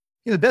sucks.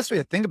 The best way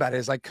to think about it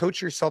is like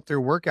coach yourself through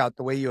a workout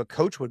the way a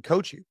coach would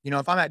coach you.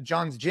 If I'm at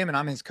John's gym and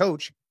I'm his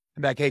coach,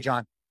 I'm like, hey,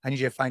 John, I need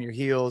you to find your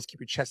heels, keep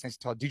your chest nice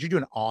and tall. Dude, you're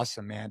doing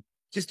awesome, man.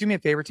 Just do me a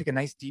favor, take a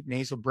nice deep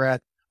nasal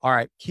breath. All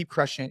right, keep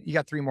crushing it. You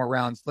got 3 more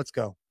rounds. Let's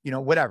go.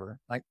 Whatever.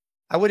 Like,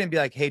 I wouldn't be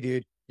like, hey,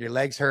 dude, your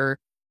legs hurt.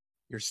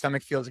 your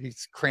stomach feels like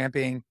it's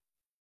cramping.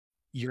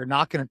 You're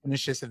not going to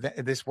finish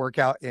this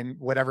workout in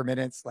whatever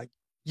minutes. Like,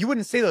 you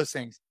wouldn't say those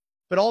things,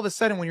 but all of a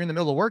sudden when you're in the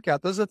middle of the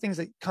workout, those are the things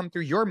that come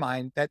through your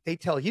mind that they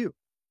tell you.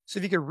 So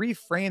if you could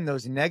reframe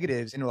those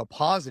negatives into a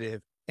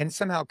positive and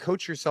somehow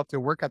coach yourself to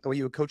work out the way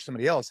you would coach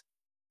somebody else,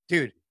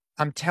 dude,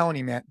 I'm telling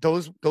you, man,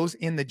 those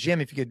in the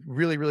gym, if you could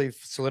really, really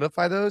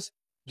solidify those,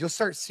 you'll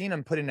start seeing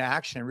them put into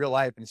action in real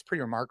life. And it's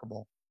pretty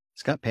remarkable.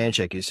 Scott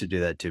Panchik used to do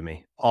that to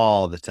me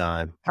all the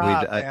time.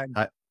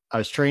 I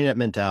was training at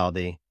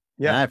Mentality.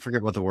 Yeah. And I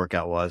forget what the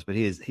workout was, but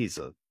he's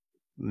a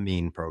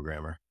mean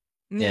programmer.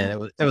 Yeah.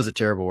 And it was a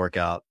terrible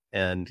workout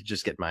and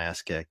just getting my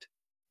ass kicked.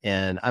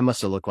 And I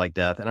must have looked like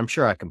death. And I'm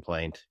sure I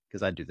complained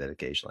because I do that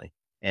occasionally.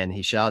 And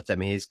he shouts at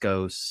me, he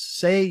goes,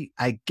 "Say,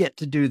 I get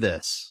to do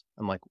this."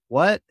 I'm like,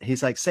 "What?"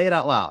 He's like, "Say it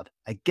out loud.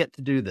 I get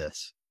to do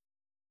this."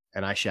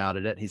 And I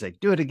shouted it. He's like,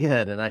 "Do it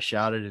again." And I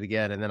shouted it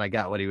again. And then I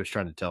got what he was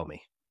trying to tell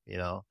me,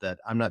 that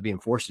I'm not being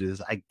forced to do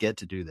this. I get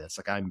to do this.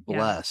 Like, I'm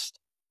blessed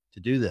to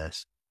do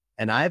this.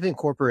 And I've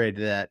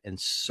incorporated that in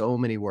so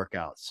many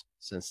workouts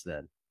since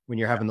then. When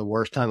you're having the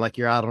worst time, like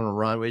you're out on a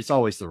run, it's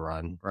always the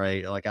run,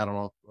 right? Like, I don't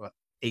know,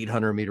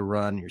 800 meter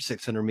run, you're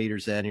 600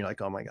 meters in, you're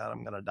like, "Oh my God,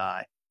 I'm going to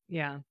die."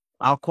 Yeah.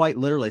 I'll quite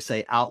literally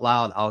say out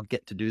loud, "I'll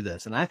get to do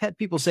this." And I've had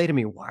people say to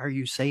me, "Why are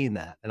you saying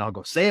that?" And I'll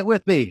go, "Say it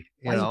with me."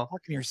 Why are you talking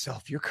to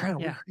yourself? You're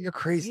kind of, you're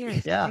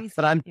crazy. Yeah.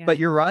 Crazy. But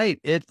you're right.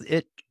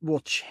 It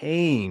will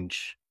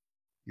change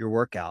your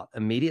workout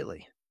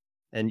immediately,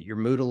 and your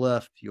mood will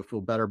lift. You'll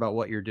feel better about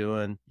what you're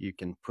doing. You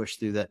can push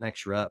through that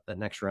next rep, that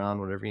next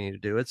round, whatever you need to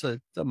do. It's a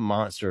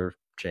monster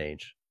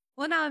change.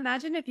 Well, now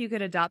imagine if you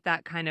could adopt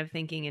that kind of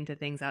thinking into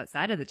things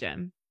outside of the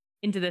gym,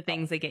 into the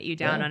things that get you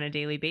down on a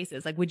daily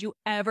basis. Like, would you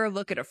ever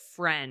look at a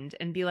friend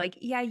and be like,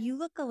 "Yeah, you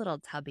look a little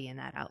tubby in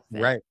that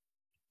outfit"? Right.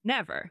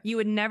 Never. You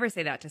would never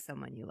say that to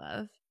someone you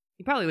love.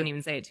 You probably wouldn't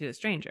even say it to a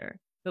stranger,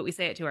 but we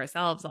say it to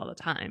ourselves all the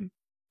time.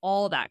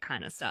 All that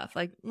kind of stuff.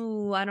 Like,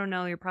 "Ooh, I don't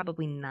know. You're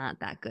probably not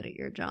that good at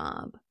your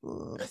job.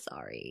 Ooh,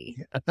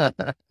 sorry."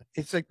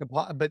 It's like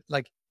but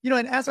like,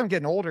 and as I'm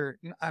getting older,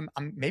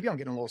 maybe I'm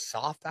getting a little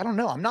soft. I don't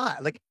know. I'm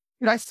not like,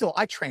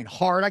 I train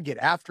hard. I get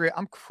after it.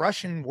 I'm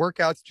crushing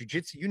workouts,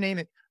 jujitsu, you name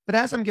it. But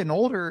as I'm getting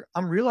older,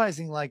 I'm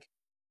realizing, like,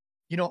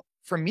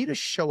 for me to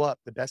show up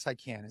the best I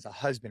can as a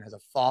husband, as a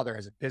father,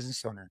 as a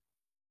business owner,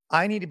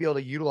 I need to be able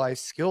to utilize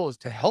skills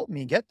to help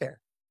me get there.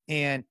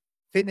 And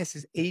fitness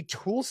is a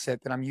tool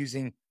set that I'm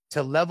using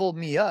to level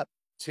me up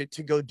to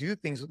go do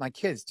things with my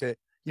kids.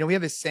 We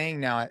have this saying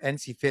now at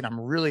NC Fit, I'm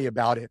really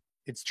about it.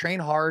 It's train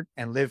hard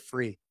and live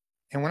free.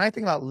 And when I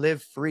think about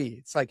live free,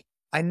 it's like,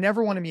 I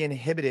never want to be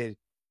inhibited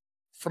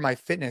for my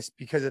fitness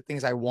because of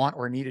things I want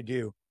or need to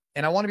do.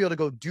 And I want to be able to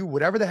go do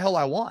whatever the hell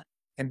I want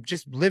and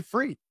just live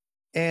free.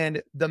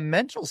 And the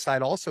mental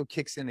side also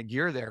kicks into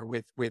gear there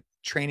with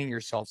training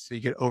yourself so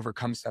you can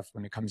overcome stuff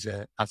when it comes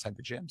to outside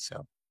the gym.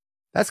 So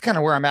that's kind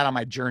of where I'm at on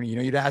my journey.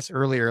 You'd asked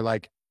earlier,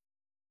 like,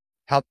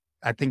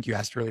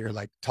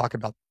 talk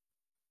about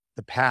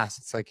the past.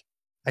 It's like,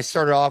 I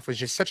started off with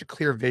just such a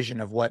clear vision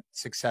of what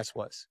success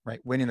was, right?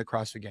 Winning the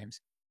CrossFit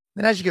Games.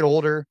 Then as you get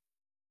older,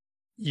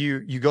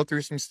 you go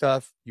through some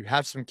stuff, you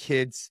have some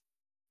kids,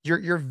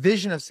 your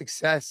vision of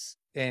success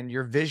and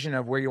your vision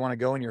of where you want to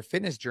go in your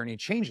fitness journey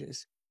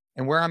changes.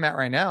 And where I'm at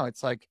right now,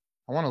 it's like,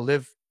 I want to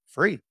live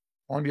free.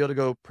 I want to be able to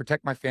go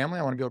protect my family.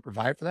 I want to be able to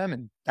provide for them.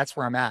 And that's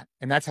where I'm at.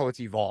 And that's how it's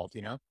evolved,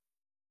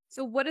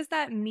 So what does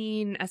that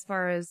mean as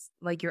far as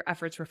like your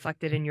efforts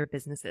reflected in your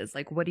businesses?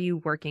 Like, what are you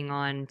working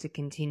on to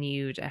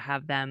continue to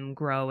have them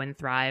grow and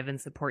thrive and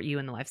support you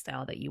in the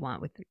lifestyle that you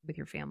want with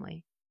your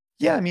family?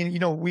 Yeah. I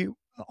mean,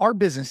 our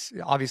business,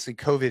 obviously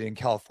COVID in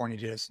California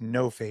did us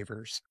no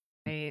favors.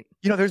 Right.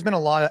 There's been a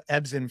lot of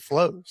ebbs and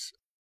flows.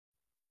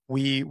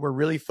 We were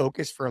really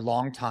focused for a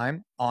long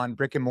time on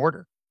brick and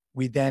mortar.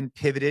 We then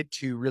pivoted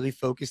to really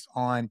focused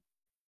on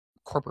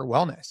corporate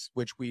wellness,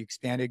 which we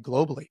expanded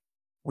globally.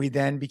 We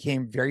then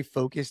became very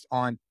focused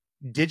on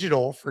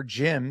digital for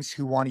gyms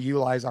who want to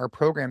utilize our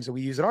programs that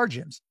we use at our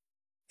gyms.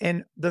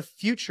 And the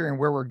future and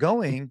where we're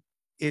going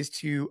is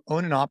to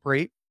own and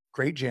operate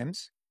great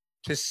gyms,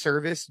 to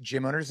service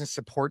gym owners and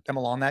support them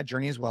along that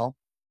journey as well.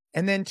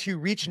 And then to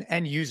reach an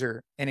end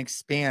user and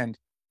expand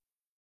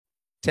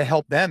to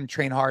help them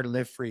train hard and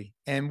live free.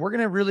 And we're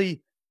going to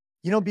really,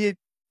 be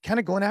kind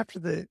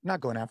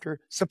of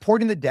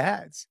supporting the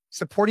dads,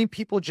 supporting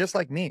people just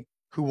like me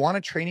who want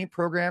a training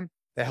program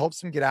that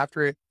helps them get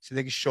after it so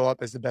they can show up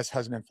as the best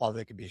husband and father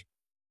they could be.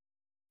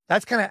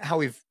 That's kind of how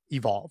we've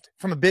evolved.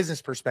 From a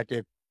business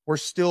perspective, we're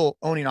still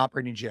owning,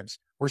 operating gyms.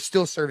 We're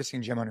still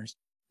servicing gym owners,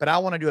 but I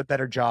want to do a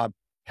better job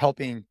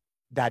helping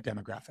that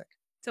demographic.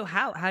 So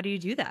how do you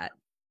do that?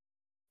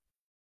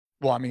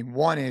 Well, I mean,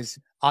 one is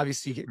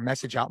obviously get your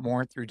message out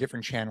more through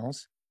different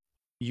channels.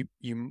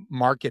 You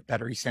market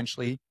better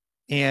essentially,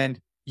 and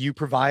you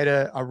provide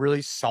a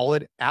really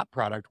solid app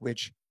product,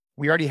 which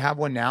we already have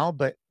one now,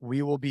 but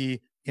we will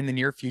be in the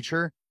near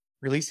future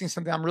releasing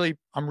something I'm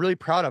really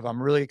proud of.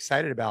 I'm really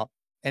excited about.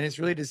 And it's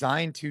really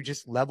designed to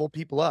just level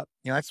people up.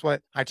 That's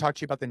what I talked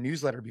to you about the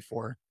newsletter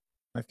before.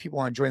 If people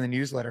want to join the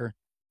newsletter,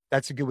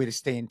 that's a good way to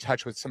stay in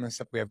touch with some of the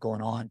stuff we have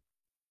going on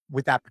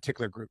with that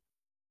particular group.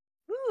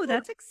 Ooh,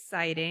 that's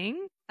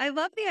exciting. I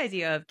love the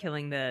idea of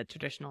killing the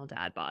traditional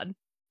dad bod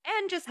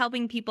and just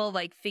helping people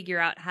like figure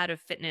out how to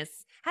fit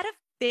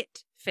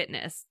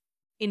fitness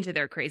into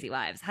their crazy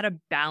lives, how to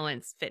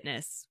balance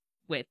fitness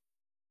with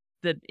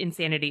the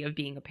insanity of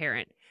being a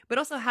parent, but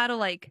also how to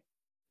like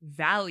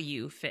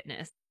value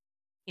fitness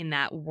in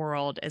that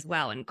world as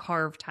well and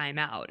carve time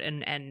out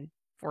and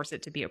force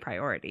it to be a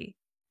priority.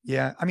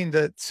 Yeah. I mean,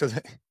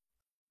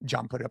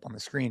 John put it up on the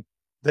screen.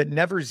 The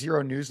Never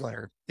Zero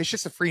newsletter, it's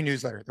just a free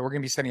newsletter that we're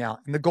going to be sending out.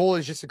 And the goal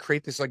is just to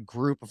create this like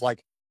group of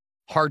like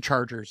hard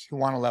chargers who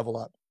want to level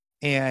up.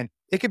 And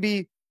it could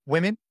be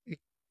women.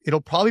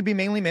 It'll probably be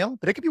mainly male,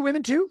 but it could be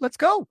women too. Let's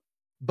go.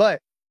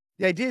 But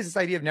the idea is this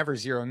idea of never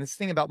zero. And this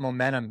thing about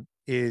momentum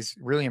is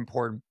really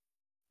important.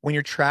 When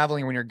you're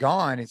traveling, when you're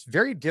gone, it's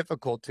very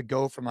difficult to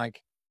go from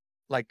like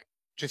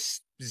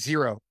just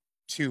zero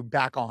to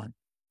back on.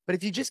 But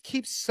if you just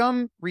keep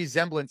some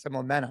resemblance of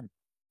momentum,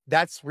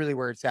 that's really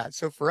where it's at.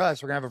 So for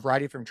us, we're going to have a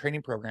variety of different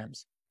training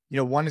programs.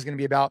 One is going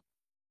to be about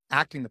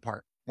acting the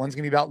part. One's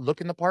going to be about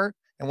looking the part.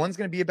 And one's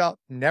going to be about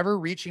never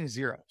reaching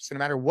zero. So no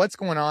matter what's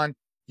going on,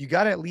 you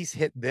got to at least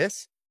hit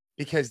this,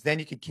 because then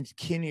you can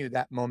continue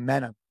that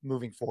momentum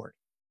moving forward.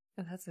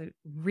 Oh, that's a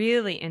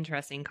really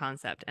interesting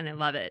concept. And I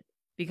love it,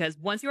 because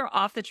once you're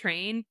off the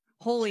train,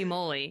 holy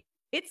moly,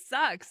 it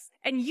sucks.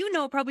 And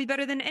probably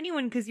better than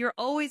anyone, because you're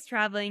always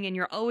traveling and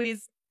you're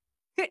always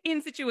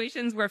in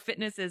situations where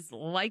fitness is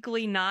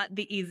likely not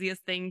the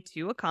easiest thing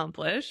to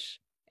accomplish.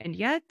 And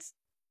yet,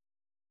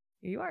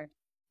 here you are.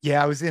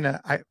 Yeah, I was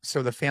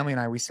so the family and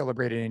I, we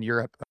celebrated in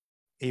Europe,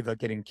 Ava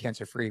getting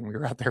cancer free, and we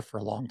were out there for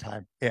a long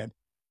time. And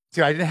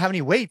dude, I didn't have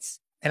any weights,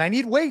 and I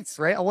need weights,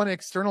 right? I want an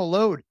external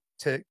load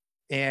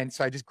and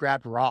so I just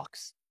grabbed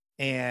rocks.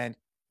 And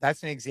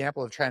that's an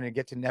example of trying to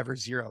get to never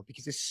zero,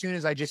 because as soon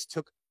as I just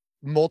took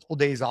multiple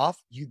days off,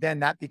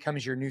 that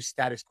becomes your new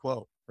status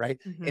quo, right?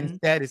 Mm-hmm.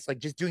 Instead, it's like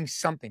just doing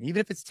something,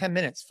 even if it's 10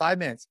 minutes, 5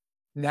 minutes,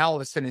 now all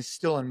of a sudden it's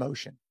still in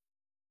motion.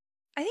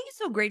 I think it's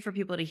so great for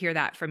people to hear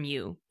that from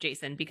you,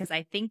 Jason, because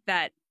I think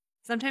that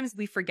sometimes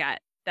we forget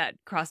that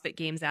CrossFit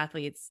Games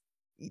athletes,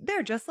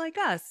 they're just like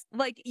us.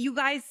 Like, you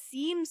guys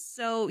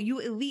you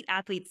elite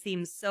athletes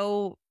seem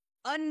so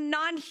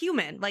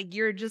non-human. Like,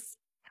 you're just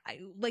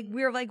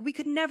we're like, we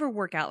could never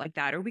work out like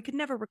that, or we could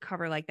never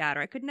recover like that,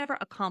 or I could never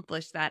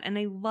accomplish that. And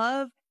I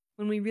love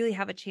when we really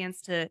have a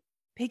chance to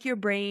pick your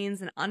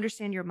brains and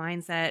understand your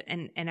mindset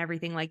and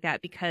everything like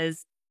that,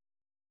 because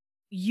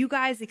you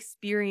guys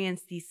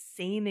experience these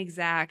same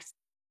exact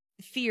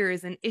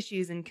fears and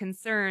issues and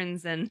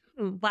concerns and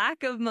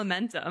lack of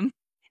momentum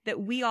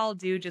that we all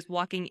do, just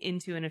walking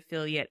into an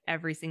affiliate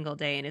every single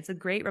day. And it's a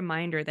great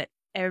reminder that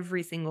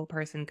every single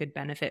person could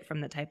benefit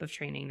from the type of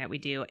training that we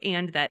do,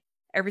 and that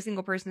every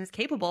single person is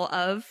capable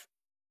of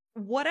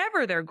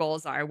whatever their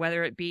goals are,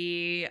 whether it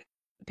be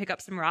pick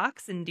up some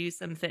rocks and do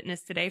some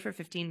fitness today for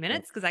 15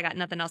 minutes because I got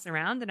nothing else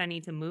around and I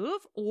need to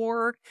move,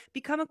 or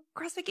become a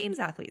CrossFit Games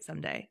athlete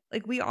someday.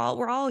 Like, we're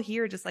all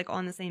here just like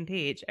on the same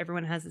page.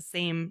 Everyone has the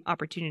same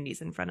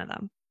opportunities in front of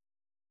them.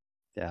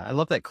 Yeah, I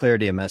love that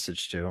clarity of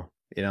message too.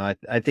 I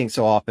think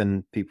so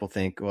often people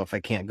think, well, if I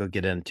can't go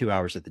get in 2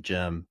 hours at the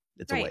gym,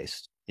 it's a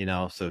waste,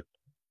 so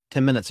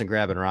 10 minutes and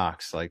grabbing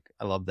rocks. Like,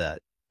 I love that.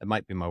 It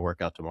might be my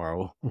workout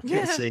tomorrow.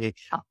 We'll see.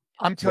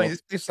 I'm telling you,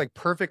 it's like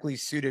perfectly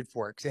suited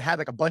for it, because it had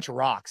like a bunch of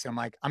rocks. And I'm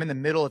like, I'm in the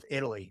middle of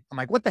Italy. I'm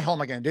like, what the hell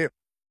am I going to do?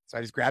 So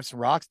I just grabbed some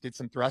rocks, did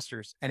some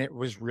thrusters, and it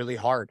was really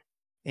hard.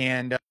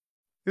 And it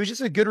was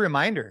just a good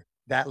reminder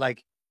that,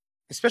 like,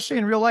 especially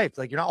in real life,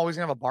 like, you're not always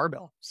going to have a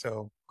barbell.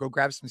 So go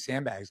grab some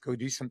sandbags, go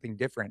do something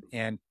different.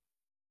 And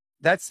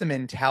that's the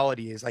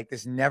mentality, is like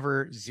this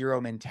never zero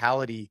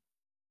mentality.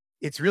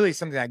 It's really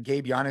something that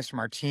Gabe Giannis from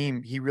our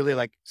team, he really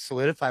like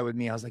solidified with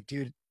me. I was like,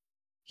 dude,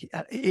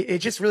 it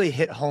just really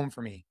hit home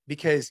for me,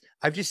 because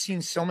I've just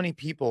seen so many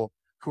people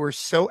who are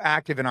so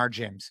active in our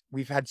gyms.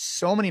 We've had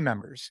so many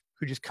members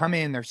who just come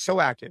in, they're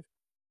so active,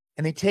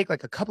 and they take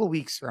like a couple of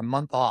weeks or a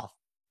month off,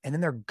 and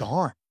then they're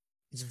gone.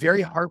 It's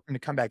very hard for them to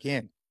come back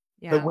in.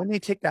 Yeah. But when they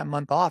take that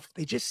month off,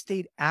 they just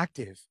stayed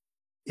active.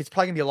 It's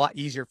probably gonna be a lot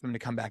easier for them to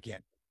come back in.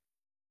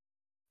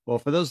 Well,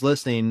 for those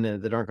listening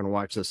that aren't going to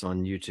watch this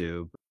on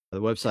YouTube,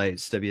 the website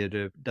is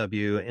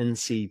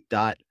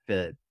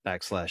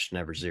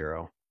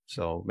www.nc.fit/neverzero.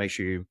 So make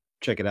sure you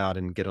check it out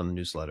and get on the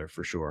newsletter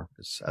for sure.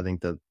 Because I think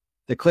the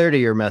clarity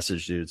of your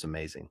message, dude, is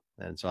amazing.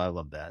 And so I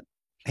love that.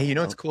 Hey,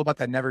 what's cool about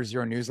that Never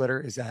Zero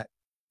newsletter is that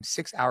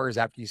 6 hours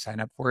after you sign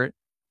up for it,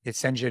 it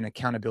sends you an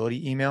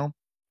accountability email,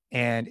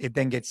 and it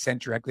then gets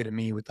sent directly to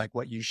me with like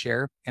what you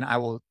share. And I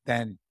will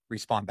then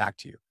respond back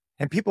to you.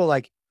 And people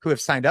like who have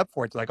signed up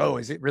for it, they're like, oh,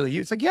 is it really you?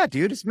 It's like, yeah,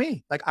 dude, it's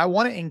me. Like, I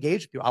want to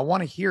engage with you. I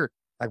want to hear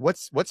like,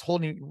 what's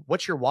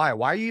your why?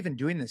 Why are you even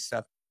doing this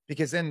stuff?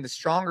 Because then the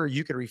stronger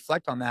you could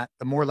reflect on that,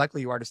 the more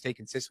likely you are to stay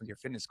consistent with your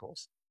fitness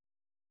goals.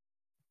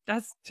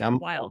 That's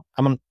wild.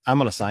 I'm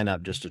gonna sign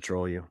up just to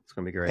troll you. It's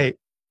gonna be great. Hey,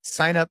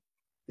 sign up.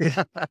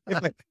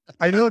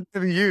 I know it's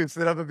gonna be you,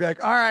 so then I'm gonna be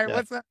like, all right,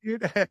 what's up,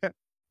 dude?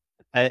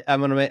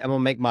 I'm gonna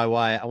make my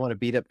why. I want to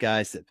beat up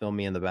guys that film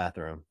me in the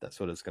bathroom. That's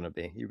what it's gonna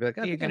be. You'd be like,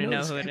 I You're think I going to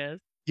know know this who guy. it is.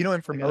 You know,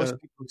 and for I most gotta,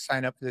 people who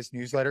sign up for this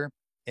newsletter,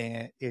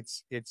 and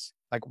it's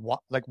like what,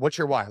 like what's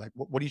your why? Like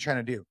what are you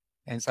trying to do?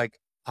 And it's like,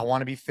 I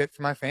want to be fit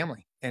for my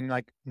family. And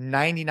like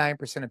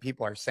 99% of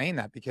people are saying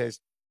that because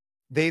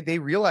they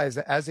realize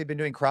that as they've been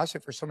doing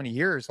CrossFit for so many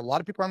years, a lot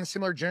of people are on the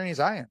similar journey as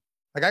I am.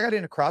 Like I got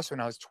into CrossFit when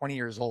I was 20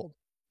 years old.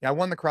 Yeah, I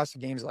won the CrossFit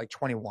Games at like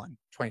 21,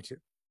 22.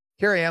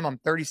 Here I am. I'm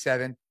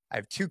 37. I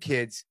have 2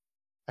 kids.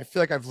 I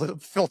feel like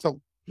I've felt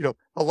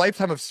a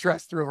lifetime of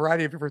stress through a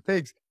variety of different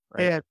things.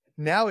 right. And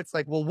now it's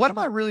like, well, what am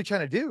I really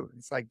trying to do?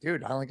 It's like,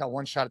 dude, I only got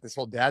one shot at this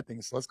whole dad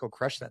thing, so let's go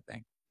crush that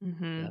thing.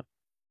 Mm-hmm. Yeah.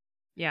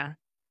 Yeah.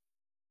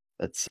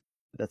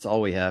 That's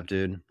all we have,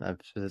 dude. I've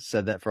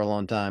said that for a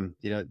long time.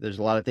 You know, there's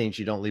a lot of things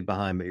you don't leave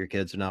behind, but your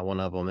kids are not one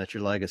of them. That's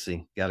your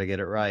legacy. Got to get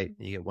it right.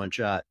 You get one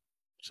shot.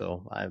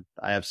 So I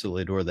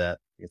absolutely adore that.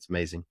 It's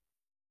amazing.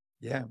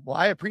 Yeah. Well,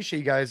 I appreciate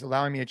you guys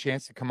allowing me a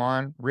chance to come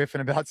on,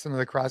 riffing about some of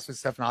the CrossFit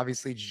stuff, and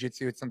obviously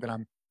jiu-jitsu. It's something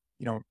I'm,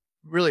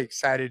 really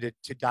excited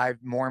to dive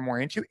more and more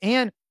into,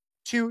 and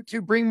to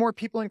bring more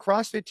people in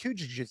CrossFit to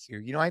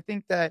jiu-jitsu. I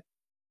think that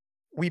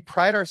we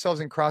pride ourselves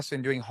in CrossFit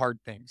in doing hard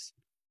things,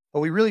 but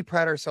we really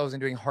pride ourselves in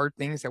doing hard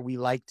things that we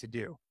like to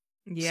do.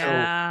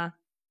 Yeah. So,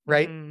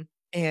 right. Mhm.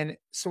 And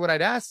so what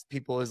I'd ask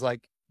people is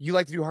like, you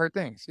like to do hard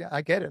things. Yeah,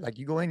 I get it. Like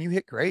you go in, you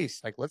hit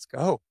grace, like, let's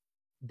go.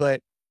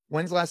 But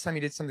when's the last time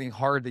you did something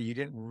hard that you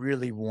didn't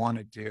really want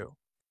to do?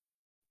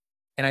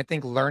 And I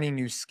think learning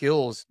new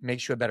skills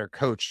makes you a better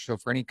coach. So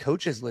for any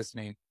coaches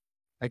listening,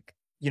 like,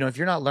 if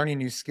you're not learning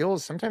new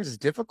skills, sometimes it's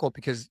difficult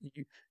because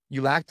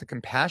you lack the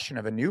compassion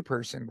of a new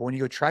person. But when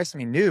you go try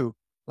something new,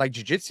 like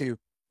jujitsu,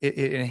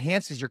 it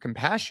enhances your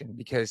compassion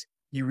because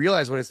you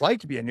realize what it's like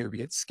to be a newbie.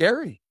 It's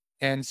scary.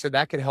 And so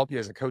that could help you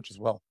as a coach as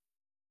well.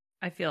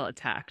 I feel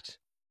attacked.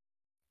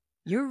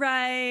 You're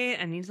right.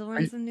 I need to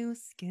learn some new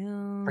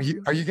skills.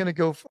 Are you going to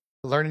go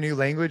learn a new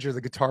language or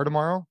the guitar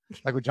tomorrow?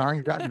 Like what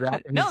John got? No,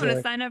 I'm going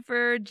to sign up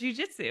for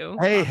jujitsu.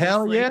 Hey,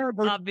 hell yeah.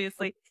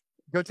 Obviously.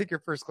 Go take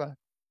your first class.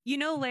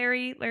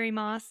 Larry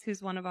Moss,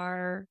 who's one of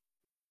our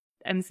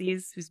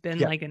MCs, who's been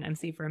like an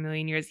MC for a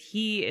million years.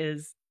 He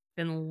is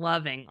been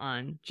loving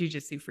on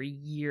jiu-jitsu for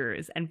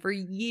years. And for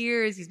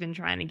years, he's been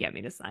trying to get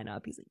me to sign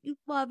up. He's like, you'd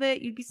love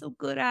it. You'd be so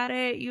good at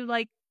it. You'd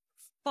like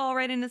fall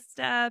right into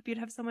step. You'd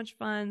have so much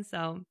fun.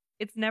 So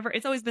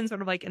it's always been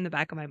sort of like in the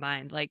back of my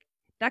mind. Like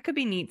that could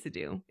be neat to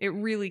do. It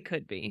really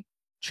could be.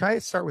 Try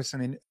to start with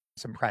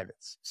some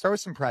privates. Start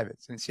with some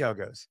privates and see how it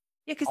goes.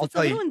 Yeah, because it's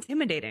a little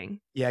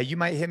intimidating. Yeah, you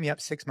might hit me up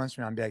 6 months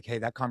from now and be like, hey,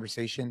 that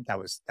conversation, that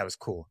was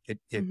cool. It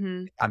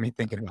got me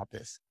thinking about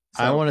this.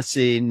 So, I want to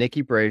see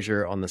Nikki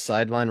Brazier on the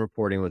sideline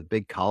reporting with a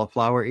big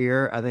cauliflower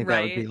ear. I think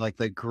that would be like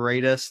the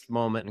greatest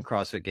moment in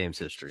CrossFit Games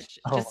history.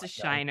 Just a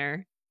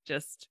shiner.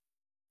 Just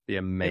be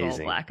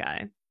amazing. Black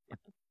eye.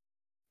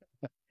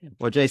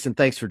 Well, Jason,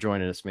 thanks for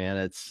joining us, man.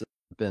 It's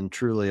been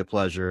truly a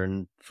pleasure.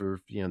 And for,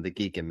 the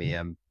geek in me,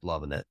 I'm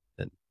loving it.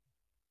 And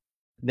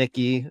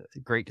Nikki,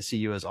 great to see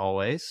you as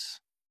always.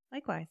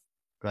 Likewise.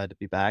 Glad to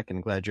be back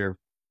and glad you're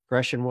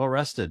fresh and well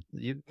rested.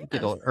 You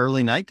did an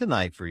early night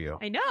tonight for you.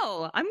 I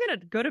know. I'm going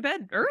to go to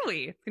bed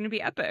early. It's going to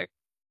be epic.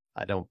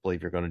 I don't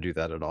believe you're going to do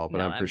that at all, but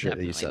I appreciate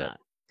that you said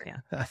it.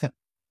 Yeah.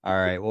 All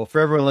right. Well, for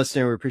everyone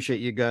listening, we appreciate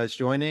you guys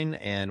joining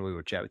and we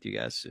will chat with you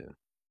guys soon.